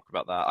talk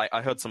about that.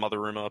 I heard some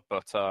other rumor,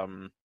 but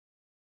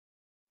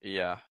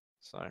yeah.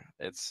 So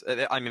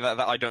I mean,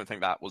 I don't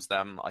think that was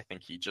them. I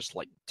think he just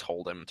like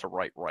told him to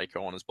write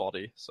Reiko on his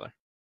body. So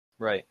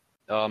Right.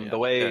 Yeah.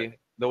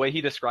 The way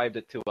he described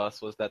it to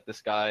us was that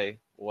this guy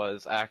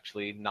was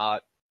actually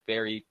not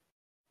very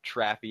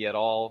trappy at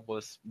all.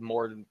 Was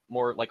more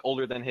like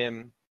older than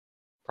him,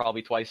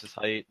 probably twice his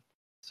height.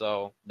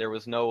 So there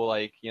was no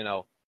like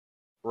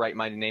write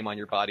my name on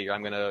your body or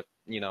I'm gonna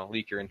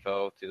leak your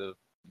info to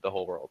the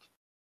whole world.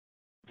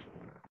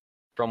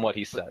 From what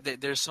he said.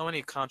 There's so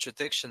many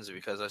contradictions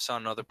because I saw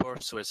another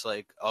post where it's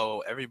like, oh,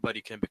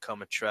 everybody can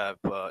become a trap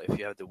if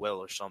you have the will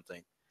or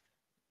something.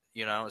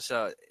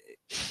 So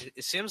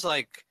it seems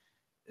like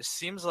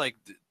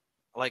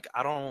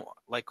I don't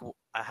like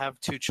I have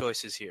two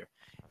choices here.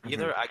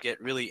 Either I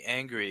get really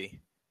angry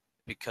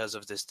because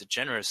of this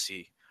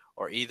degeneracy,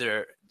 or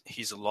either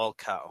he's a lol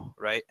cow,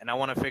 right? And I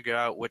want to figure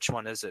out which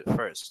one is it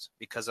first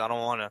because I don't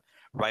want to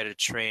ride a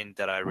train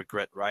that I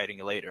regret riding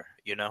later.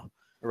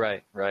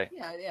 Right.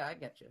 Yeah, I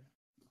get you.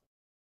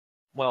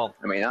 Well,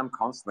 I mean, I'm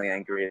constantly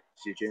angry at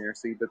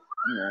degeneracy, but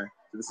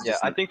this is yeah,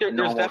 just I think there's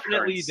normal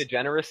definitely occurrence.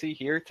 degeneracy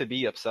here to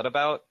be upset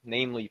about,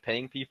 namely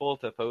paying people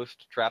to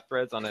post trap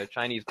threads on a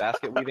Chinese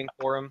basket weaving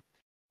forum.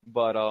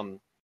 But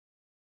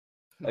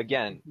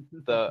again,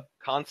 the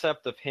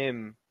concept of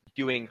him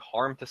doing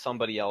harm to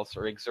somebody else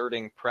or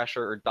exerting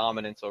pressure or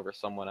dominance over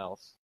someone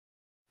else.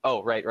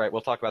 Oh, right.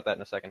 We'll talk about that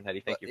in a second, Hetty.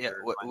 Thank you. Yeah,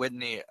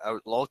 Whitney,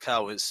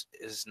 lolcow is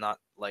not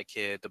like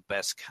the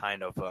best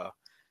kind of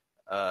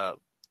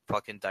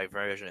fucking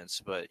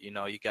divergence, but you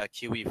got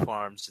Kiwi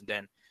farms, and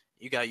then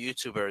you got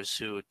YouTubers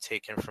who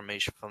take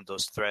information from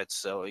those threads,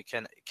 so it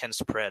can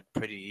spread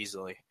pretty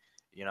easily.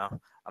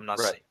 I'm not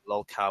saying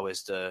lolcow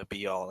is the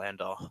be all end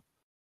all.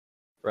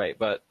 Right,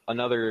 but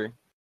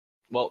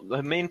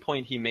the main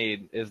point he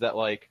made is that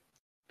like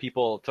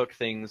people took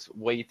things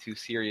way too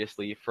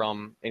seriously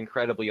from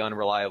incredibly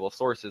unreliable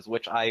sources,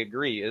 which I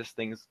agree is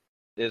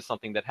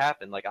something that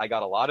happened. Like I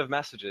got a lot of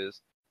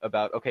messages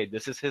about, okay,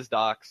 this is his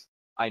docs.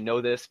 I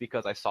know this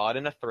because I saw it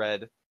in a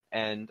thread,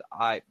 and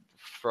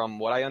from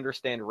what I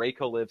understand,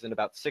 Reiko lives in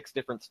about 6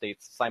 different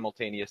states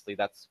simultaneously.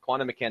 That's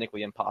quantum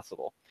mechanically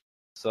impossible.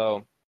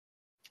 So,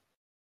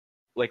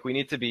 like, we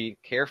need to be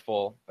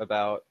careful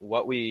about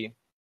what we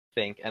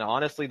think. And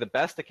honestly, the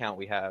best account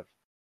we have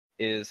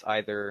is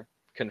either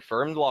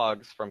confirmed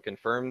logs from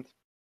confirmed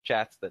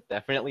chats that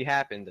definitely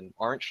happened and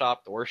aren't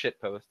shopped or shit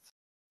posts,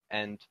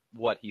 and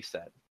what he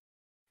said.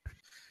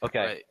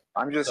 Okay.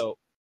 Right. So,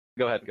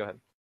 go ahead.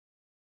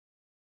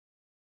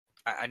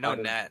 I know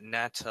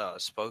Nat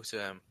spoke to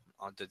him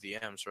on the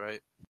DMs,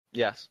 right?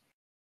 Yes.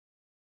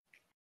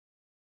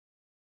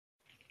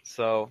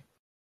 So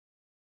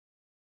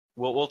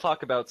we'll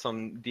talk about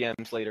some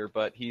DMs later,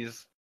 but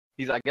he's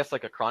I guess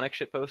like a chronic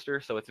shit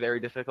poster, so it's very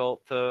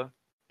difficult to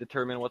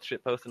determine what's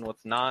shit post and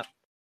what's not.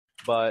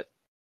 But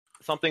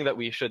something that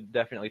we should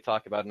definitely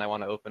talk about, and I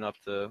want to open up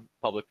to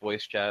public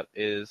voice chat,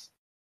 is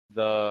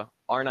the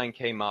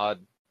R9K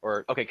mod.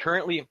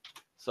 Currently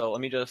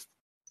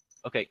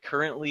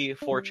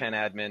 4chan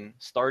admin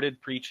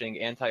started preaching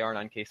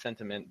anti-R9K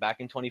sentiment back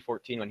in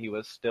 2014 when he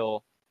was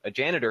still a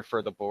janitor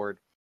for the board,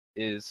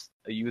 is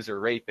a user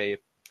Reiko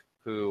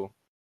who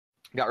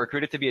got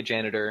recruited to be a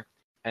janitor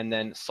and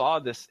then saw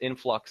this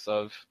influx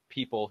of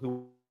people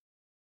who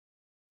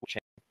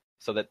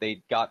so that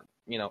they got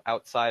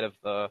outside of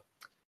the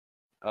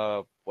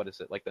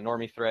the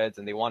normie threads,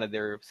 and they wanted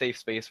their safe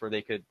space where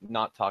they could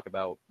not talk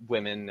about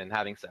women and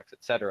having sex,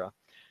 etc.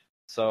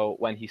 So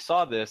when he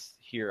saw this,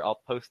 here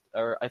I'll post,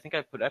 or I think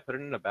I put it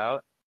in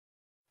about.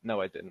 No,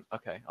 I didn't.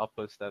 Okay, I'll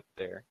post that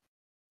there.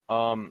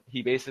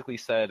 He basically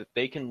said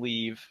they can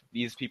leave.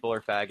 These people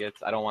are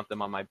faggots. I don't want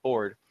them on my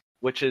board,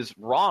 which is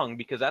wrong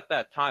because at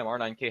that time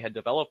R9K had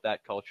developed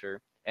that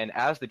culture, and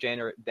as the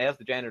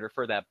janitor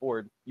for that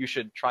board, you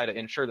should try to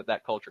ensure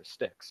that culture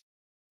sticks.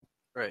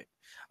 Right.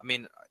 I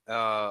mean,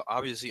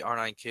 obviously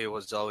R9K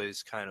was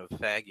always kind of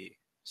faggy,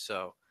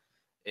 so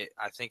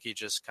I think he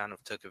just kind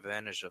of took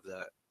advantage of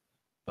that.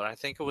 But I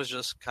think it was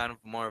just kind of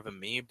more of a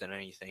meme than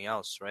anything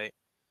else, right?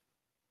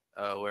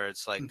 Where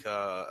it's like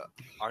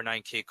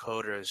R9K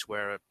coders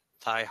wear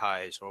thigh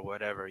highs or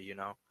whatever,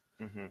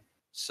 Mm-hmm.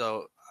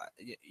 So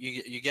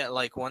you get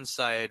like one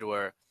side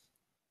where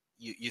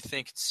you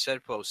think it's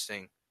shit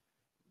posting,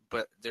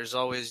 but there's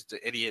always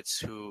the idiots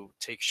who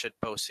take shit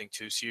posting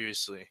too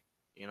seriously,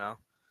 you know.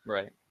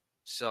 Right.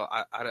 So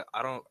I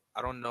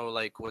don't know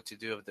like what to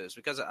do with this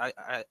because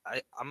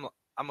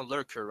I'm a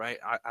lurker, right?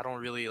 I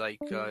don't really like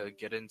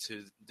get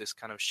into this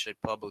kind of shit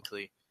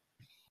publicly.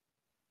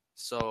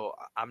 So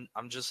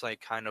I'm just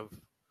like kind of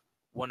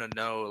want to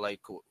know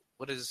like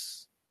what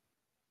is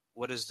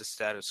the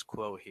status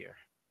quo here?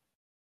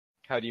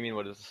 How do you mean?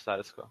 What is the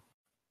status quo?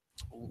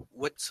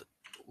 What's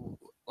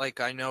like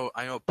I know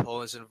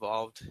Paul is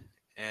involved,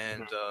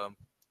 and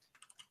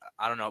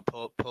I don't know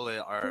Paul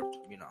are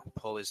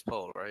Paul is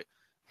Paul, right?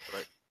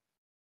 But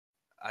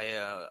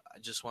I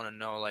just want to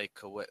know like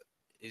what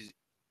is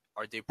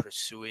are they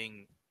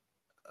pursuing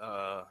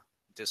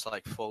this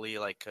like fully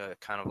like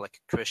kind of like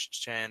a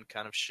Christian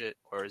kind of shit,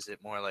 or is it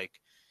more like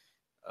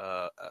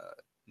uh, uh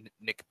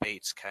Nick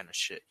Bates kind of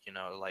shit,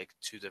 like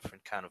two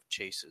different kind of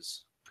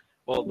chases?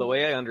 Well, the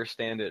way I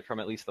understand it from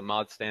at least the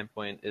mod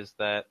standpoint is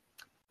that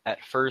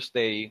at first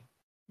they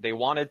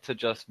wanted to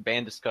just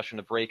ban discussion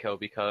of Reiko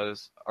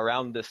because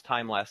around this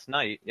time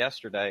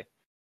yesterday,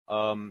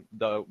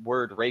 the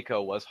word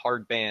Reiko was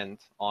hard banned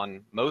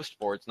on most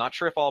boards. Not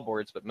sure if all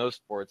boards, but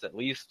most boards, at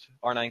least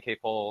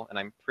R9K poll, and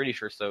I'm pretty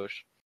sure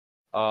Soch.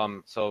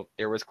 So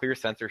there was clear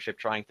censorship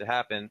trying to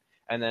happen,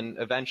 and then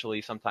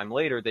eventually, sometime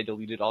later, they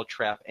deleted all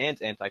trap and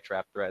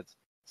anti-trap threads.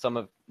 Some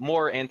of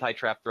more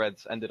anti-trap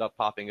threads ended up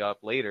popping up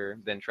later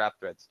than trap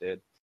threads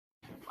did.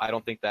 I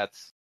don't think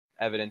that's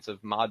evidence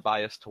of mod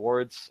bias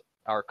towards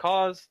our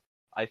cause.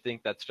 I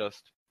think that's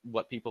just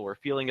what people were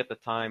feeling at the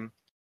time.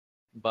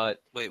 But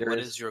wait, what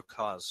is your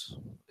cause?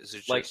 Is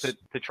it just like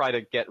to try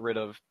to get rid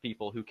of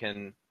people who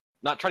can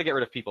not try to get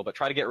rid of people, but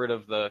try to get rid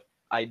of the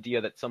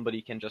idea that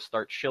somebody can just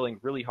start shilling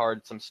really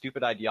hard some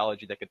stupid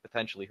ideology that could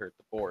potentially hurt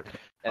the board.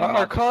 And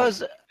Our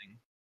cause,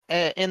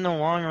 in the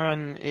long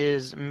run,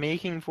 is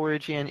making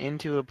 4chan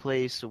into a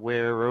place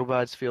where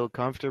robots feel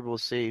comfortable,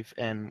 safe,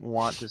 and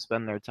want to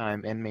spend their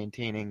time in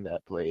maintaining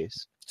that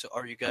place. So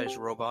are you guys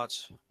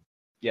robots?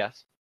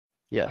 Yes.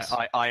 Yes.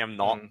 I am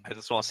not. I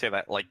just want to say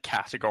that, like,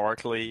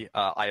 categorically,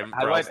 I am.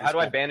 How do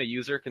I ban a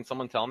user? Can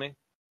someone tell me?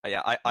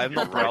 Yeah, I have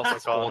not browsed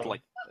this board,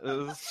 like,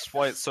 this is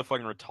why it's so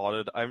fucking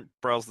retarded. I haven't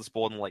browsed this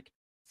board in, like,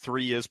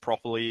 3 years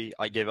properly.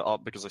 I gave it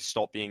up because I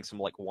stopped being some,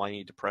 like,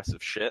 whiny,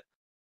 depressive shit.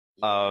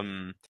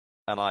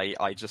 And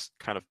I just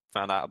kind of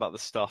found out about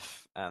this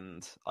stuff,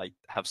 and I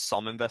have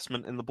some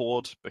investment in the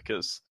board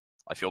because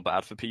I feel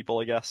bad for people,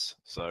 I guess.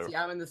 So See,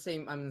 I'm in the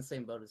same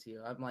boat as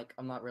you.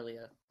 I'm not really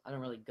I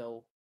don't really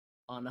go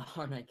on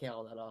IK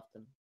all that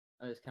often.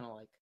 I just kind of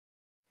like.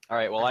 All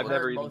right. Well, I've What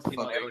never are even most seen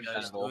my fucking own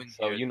guys channel, doing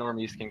so here? you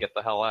normies can get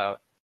the hell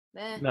out.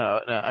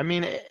 No. I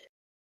mean,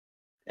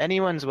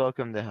 anyone's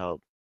welcome to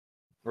help.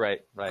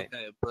 Right.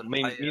 Okay, but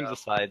Memes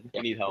aside,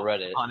 we need help.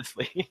 Reddit.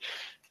 Honestly.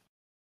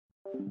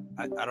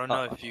 I don't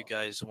know if you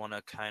guys want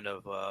to kind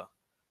of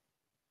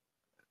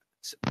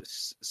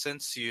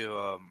since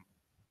you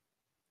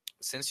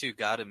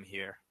got him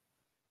here,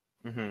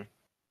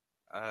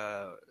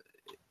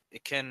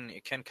 it can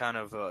kind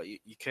of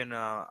you can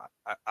I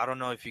don't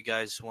know if you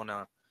guys want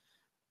to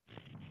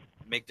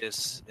make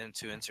this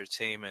into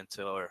entertainment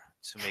or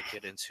to make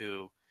it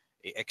into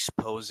a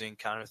exposing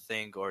kind of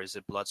thing, or is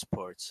it blood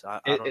sports? I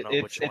don't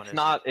know which one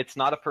It's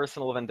not a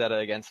personal vendetta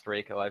against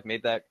Reiko.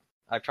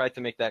 I've tried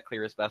to make that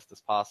clear as best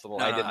as possible.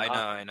 No,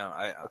 I know.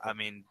 I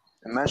mean,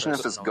 Imagine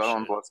if it's personal got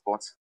on shit.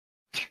 Bloodsport.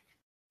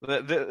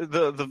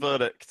 the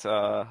verdict,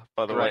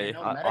 by the way,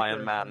 No, Medica Iron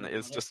is Man, the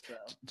is verdict,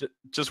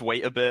 just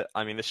wait a bit.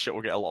 I mean, this shit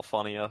will get a lot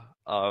funnier.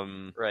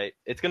 Right.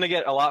 It's gonna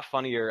get a lot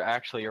funnier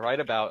actually right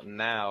about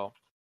now,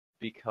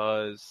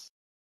 because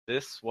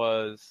this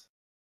was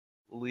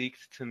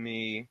leaked to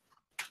me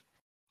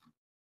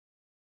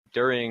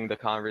during the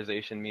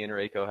conversation me and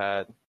Reiko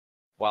had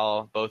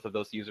while both of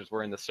those users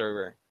were in the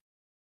server.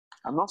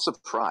 I'm not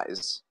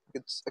surprised.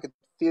 I could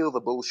feel the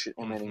bullshit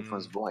emanating from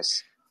his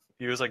voice.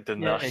 He was like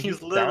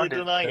he's literally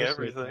denying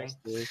everything.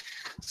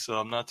 So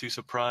I'm not too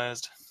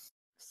surprised.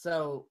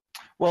 So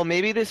Well,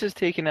 maybe this is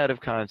taken out of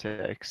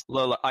context.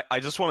 Lola, I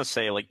just want to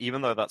say, like,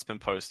 even though that's been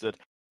posted,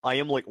 I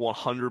am like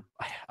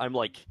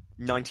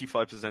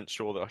 95%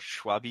 sure that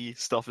Schwabi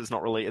stuff is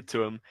not related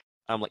to him.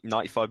 I'm like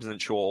 95%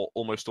 sure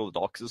almost all the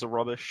doxes are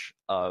rubbish.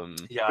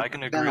 Yeah, I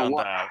can agree on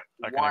that.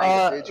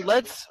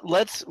 Let's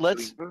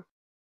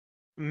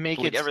make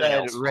Delete it everything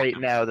said else. right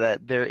now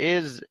that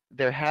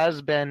there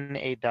has been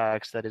a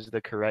dox that is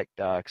the correct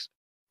dox.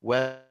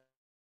 Well,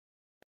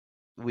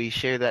 we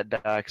share that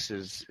dox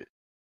is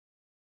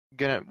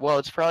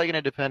it's probably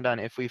gonna depend on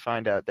if we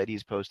find out that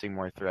he's posting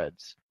more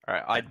threads. All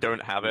right, I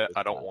don't have it.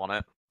 I don't want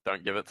it.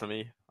 Don't give it to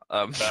me.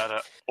 And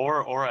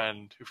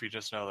if we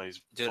just know that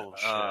he's full of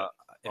shit while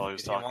he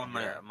was if you talking want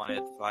here. my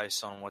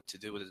advice on what to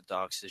do with the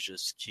docs is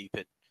just keep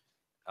it.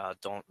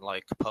 Don't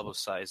like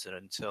publicize it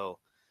until.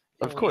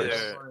 Of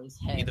course.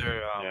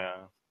 Either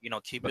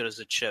keep it as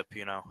a chip.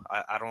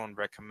 I don't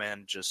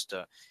recommend just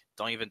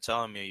don't even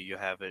tell him you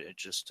have it.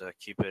 Just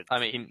keep it. I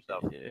mean,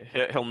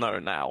 he'll know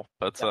now,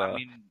 but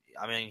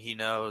I mean, he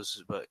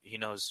knows, but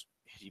he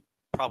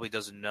probably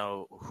doesn't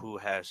know who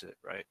has it,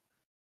 right?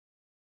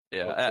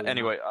 Yeah. Hopefully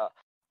Anyway,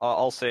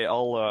 I'll say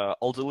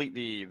I'll delete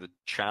the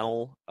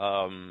channel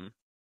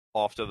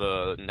after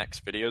the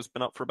next video's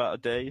been up for about a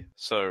day.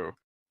 So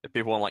if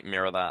people want to like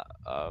mirror that,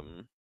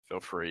 feel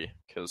free,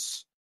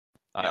 because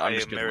I'm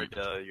just gonna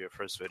mirrored your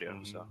first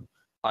video, so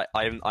I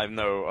have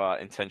no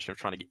intention of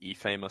trying to get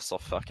famous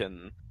off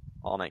fucking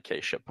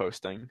R9K shit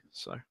posting.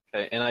 So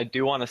Okay, and I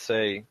do want to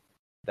say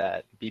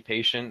that be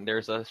patient.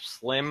 There's a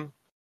slim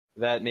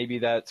that maybe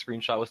that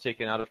screenshot was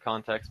taken out of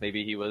context.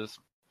 Maybe he was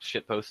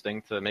shit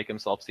posting to make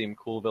himself seem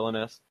cool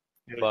villainous.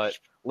 But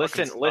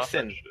listen.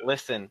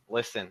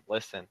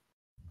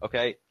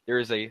 Okay, there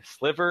is a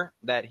sliver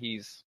that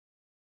he's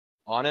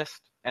honest,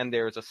 and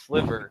there is a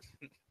sliver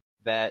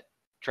that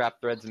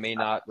trap threads may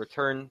not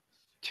return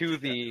to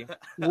the.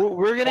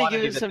 We're gonna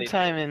quantity give it that some they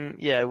time and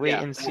wait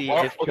and see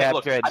if okay, trap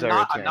look, threads are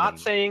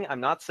returning. I'm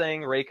not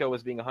saying Reiko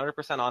was being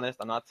 100% honest.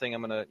 I'm not saying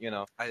I'm gonna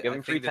give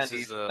him free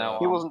tendies from now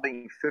He on. wasn't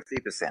being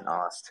 50%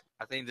 honest.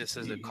 I think this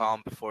is the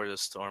calm before the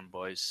storm,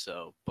 boys.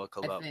 So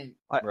buckle up.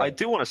 I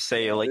do want to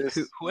say like This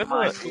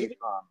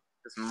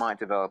this might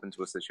develop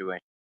into a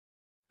situation.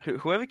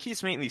 Whoever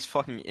keeps making these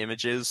fucking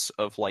images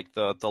of like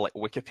the like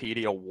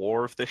Wikipedia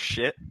war of this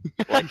shit,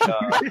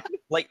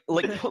 like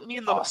like put me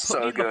in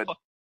the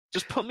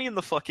just put me in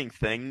the fucking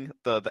thing.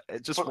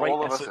 Just Put write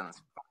all of us in.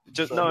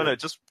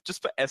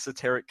 just put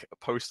esoteric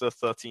poster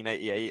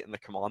 1388 in the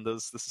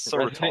commanders. This is so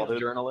Resident retarded.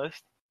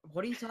 Journalist.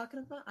 What are you talking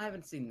about? I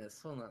haven't seen this.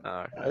 Hold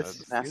on.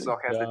 Nassoc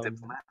as the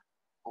diplomat.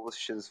 All this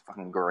shit is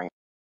fucking green.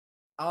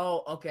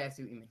 Oh, okay. I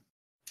see what you mean.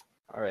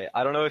 All right.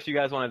 I don't know if you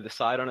guys want to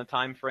decide on a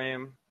time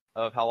frame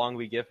of how long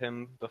we give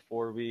him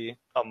before we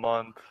a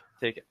month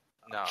take it.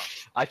 No,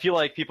 I feel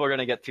like people are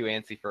gonna get too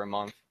antsy for a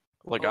month.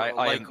 Like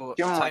time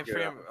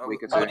frame.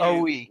 week.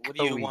 What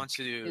do you want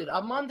to do? Dude, a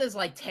month is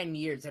like 10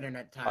 years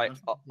internet time.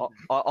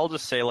 I'll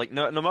just say like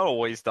no matter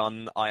what he's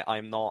done,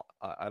 I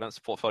don't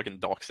support fucking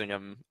doxing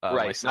him.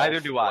 Right. Myself, Neither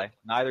do I.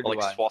 Neither do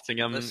I. Swatting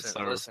him.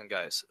 Listen,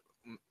 guys.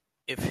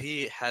 If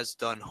he has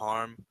done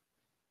harm,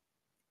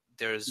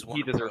 there's one.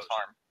 He deserves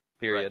harm.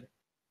 Period.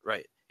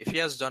 Right. If he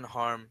has done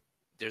harm,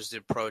 there's the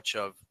approach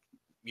of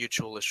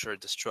mutual assured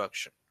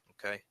destruction.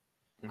 Okay.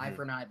 Eye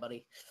for an eye,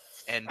 buddy.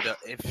 And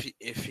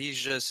if he's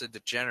just a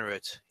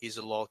degenerate, he's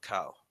a lol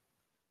cow.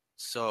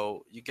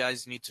 So you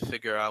guys need to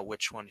figure out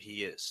which one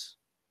he is.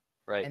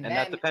 Right, and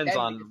that depends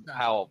on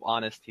how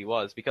honest he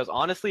was. Because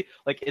honestly,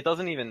 like it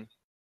doesn't even.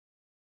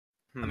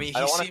 I mean,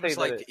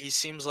 he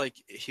seems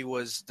like he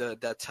was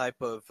that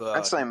type of.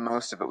 I'd say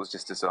most of it was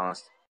just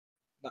dishonest.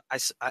 I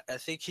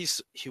think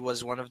he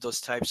was one of those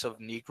types of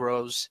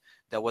Negroes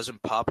that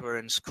wasn't popular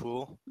in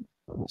school.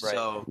 Right.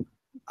 So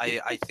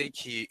I think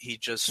he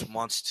just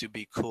wants to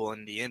be cool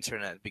on the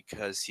internet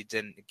because he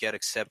didn't get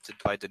accepted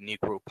by the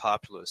Negro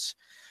populace.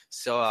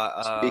 So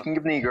speaking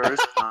of Negroes,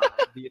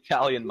 the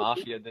Italian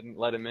mafia didn't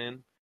let him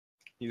in.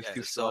 He was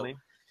too funny.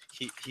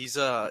 He's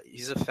a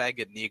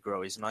faggot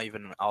Negro. He's not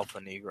even an alpha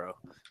Negro.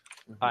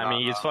 I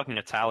mean, he's fucking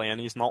Italian.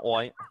 He's not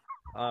white.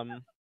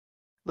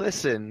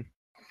 Listen.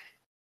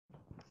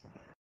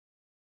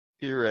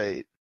 You're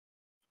right.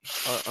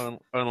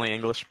 Only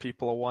English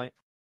people are white.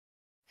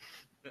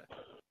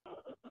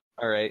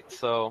 All right,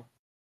 so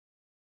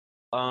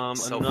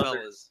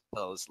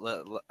fellas,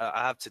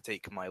 I have to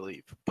take my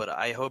leave, but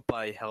I hope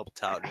I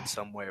helped out in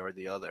some way or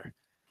the other.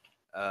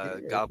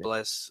 God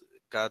bless,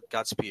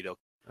 Godspeed. Okay.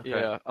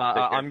 Yeah,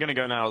 I'm gonna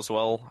go now as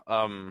well.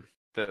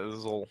 This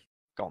is all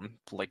gotten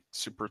like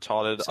super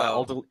retarded. So,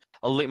 I'll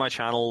delete my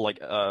channel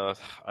like I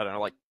don't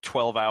know, like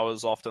 12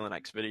 hours after the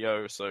next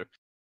video. So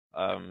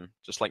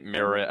just like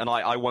mirror it, and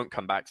I won't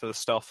come back to this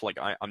stuff. Like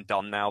I'm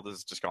done now. This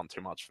has just gone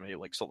too much for me.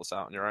 Like sort this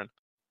out on your own.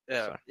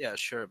 Yeah,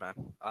 sure, man.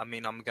 I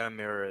mean, I'm gonna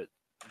mirror it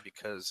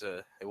because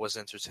it was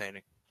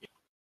entertaining.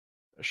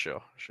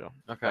 Sure.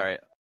 Okay. All right.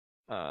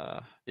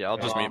 Yeah, I'll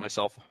just mute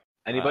myself.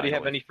 Anybody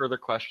have any further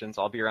questions?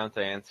 I'll be around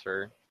to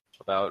answer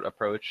about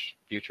approach,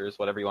 futures,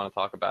 whatever you want to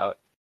talk about.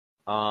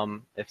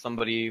 If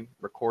somebody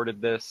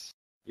recorded this,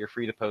 you're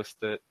free to post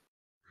it.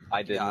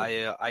 I didn't.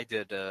 Yeah, I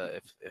did.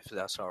 If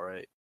that's all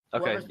right.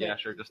 Okay. Yeah,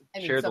 sure. Just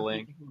share the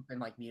link. People who've been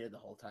like muted the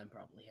whole time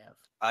probably have.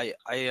 I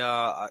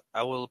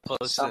will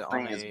post it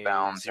on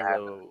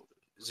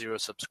a zero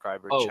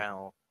subscriber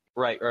channel.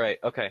 Right.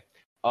 Okay.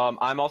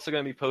 I'm also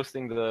going to be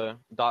posting the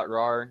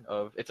 .rar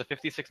of, it's a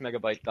 56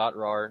 megabyte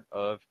 .rar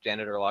of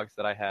janitor logs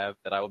that I have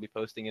that I will be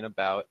posting in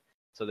about,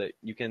 so that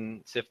you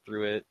can sift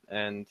through it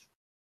and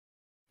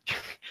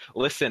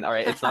listen. All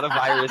right, it's not a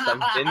virus. I've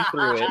been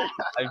through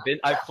it.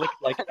 I've clicked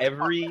like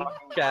every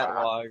chat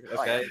log.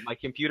 Okay, my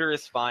computer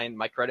is fine.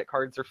 My credit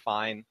cards are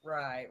fine.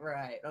 Right.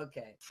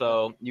 Okay.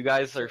 So you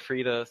guys are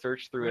free to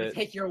search through it.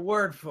 Take your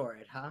word for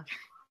it, huh?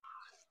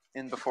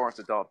 in before it's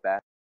a dot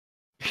bat.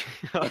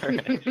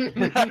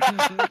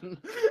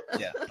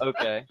 Yeah.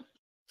 Okay.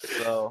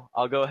 So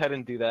I'll go ahead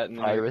and do that.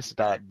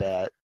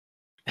 Virus.bat.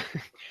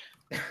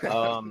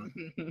 And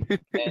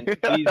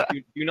please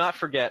do not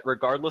forget,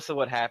 regardless of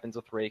what happens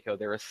with Reiko,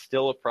 there is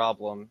still a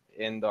problem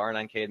in the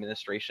R9K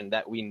administration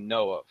that we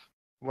know of.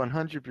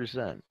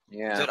 100%.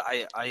 Yeah. Dude,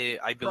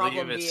 I believe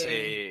Problem it's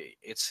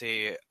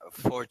a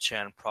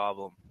 4chan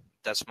problem.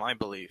 That's my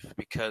belief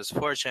because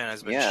 4chan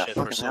has been Yeah, shit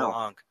for fucking so hell.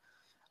 long.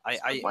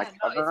 I Like,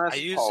 I don't know, I it's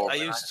used Paul, I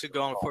but used to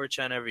go on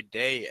 4chan every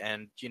day,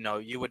 and you know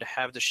you would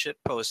have the shit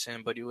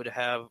posting, but you would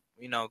have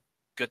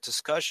good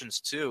discussions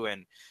too,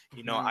 and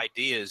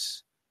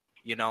ideas,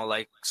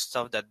 like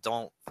stuff that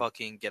don't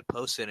fucking get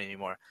posted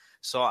anymore.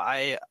 So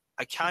I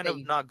kind of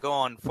not go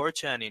on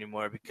 4chan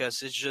anymore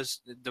because it's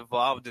just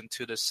devolved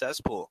into the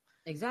cesspool.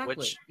 Exactly.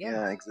 Which,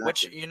 Yeah, exactly.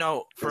 Which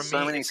for There's so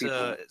me, many it's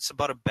people. it's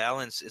about a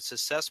balance. It's a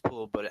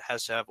cesspool, but it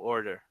has to have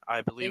order.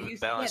 I believe in balance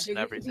there and used to be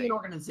everything. an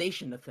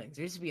organization to things.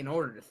 There used to be an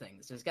order to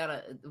things.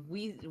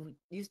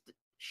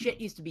 Shit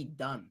used to be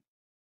done.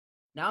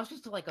 Now it's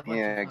just like a bunch of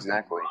Yeah,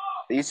 exactly.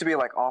 They used to be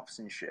like ops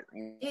and shit.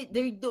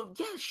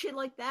 shit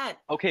like that.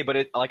 Okay,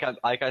 but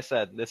like I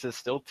said, this is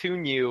still too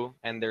new,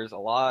 and there's a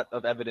lot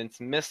of evidence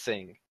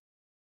missing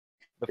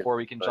before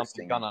we can jump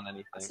the gun on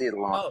anything. I see it a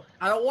lot. Oh,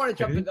 I don't want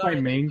to I jump the think gun. my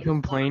main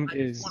complaint I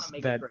just is wanna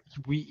make that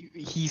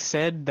he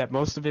said that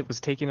most of it was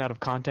taken out of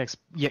context,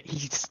 yet he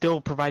still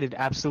provided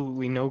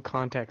absolutely no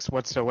context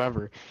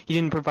whatsoever. He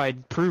didn't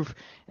provide proof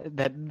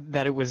that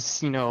it was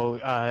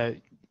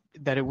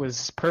that it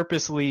was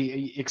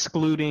purposely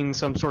excluding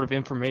some sort of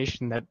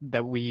information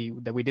that we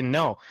didn't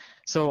know.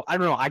 So I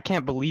don't know. I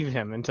can't believe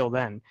him until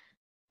then.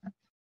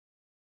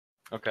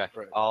 Okay,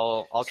 Right.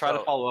 I'll try to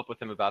So- follow up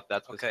with him about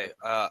that. Okay.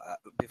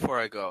 Before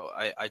I go,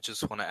 I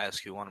just want to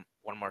ask you one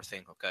more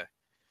thing. Okay.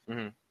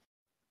 Mm-hmm.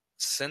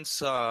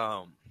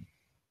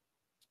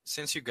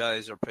 Since you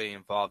guys are pretty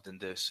involved in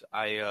this,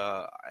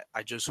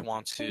 I just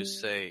want to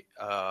say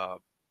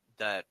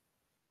that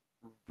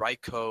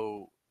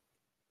Reiko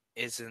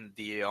isn't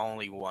the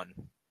only one.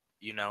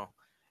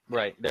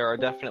 Right, there are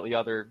definitely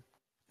other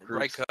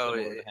groups Reiko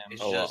similar to him.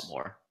 is A lot just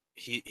more.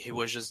 he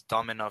was just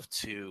dumb enough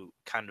to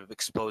kind of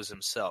expose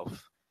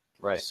himself.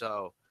 Right.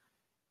 So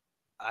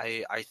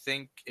I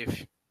think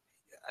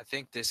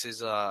this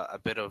is a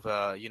bit of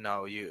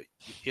you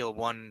peel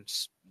one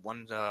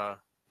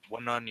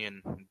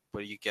onion,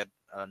 but you get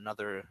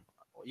another.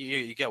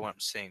 You get what I'm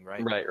saying,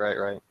 right?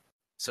 Right.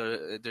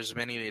 So there's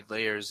many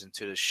layers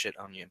into the shit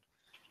onion.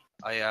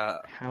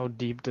 How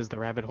deep does the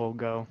rabbit hole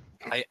go?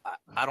 I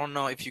don't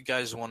know if you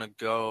guys want to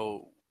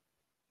go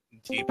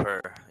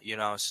deeper,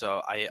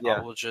 so I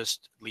will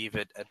just leave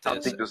it at How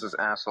this. deep does this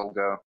asshole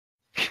go?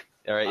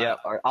 All right, yeah.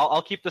 All right.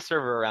 I'll keep the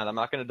server around. I'm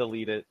not going to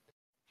delete it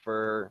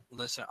for.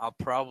 Listen, I'll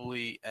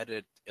probably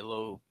edit a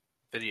little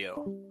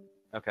video.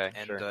 Okay,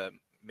 and sure.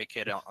 Make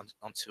it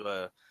onto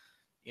a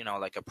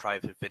like a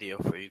private video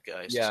for you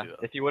guys. Yeah, to,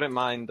 if you wouldn't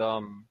mind,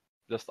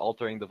 just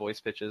altering the voice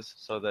pitches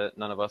so that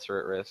none of us are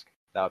at risk,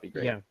 that would be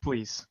great. Yeah,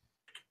 please.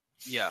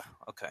 Yeah.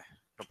 Okay.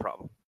 No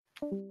problem.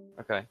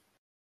 Okay.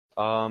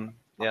 Yeah,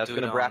 I'll it's do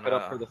gonna it wrap on, it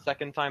up for the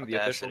second time, the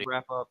official Audacity.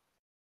 wrap up.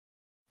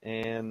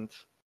 And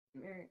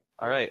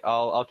all right,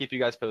 I'll keep you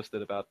guys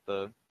posted about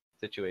the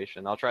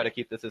situation. I'll try to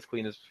keep this as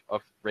clean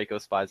of Reiko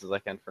spies as I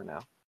can for now.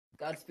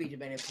 Godspeed,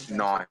 man.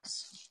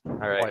 Nice. All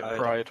right. White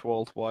pride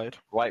worldwide.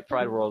 White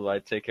pride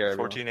worldwide. Take care,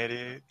 everyone.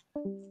 1488.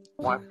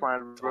 White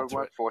pride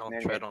worldwide, don't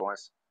 1488 tread on-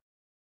 boys.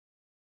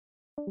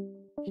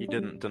 He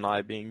didn't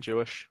deny being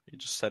Jewish. He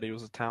just said he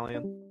was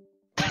Italian.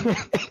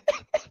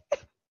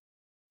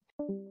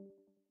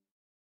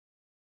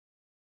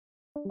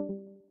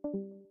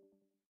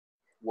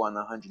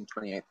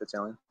 128th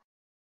Battalion.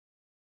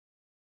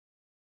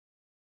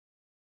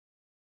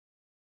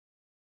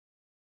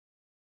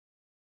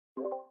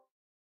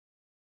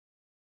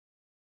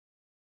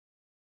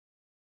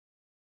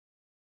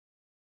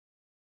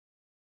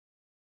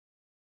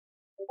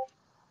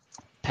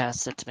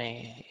 Pass it to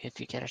me if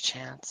you get a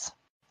chance.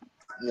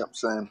 Yep,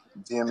 same.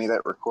 DM me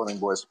that recording,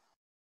 boys.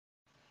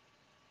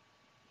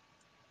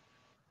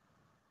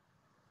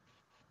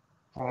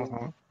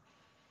 Uh-huh.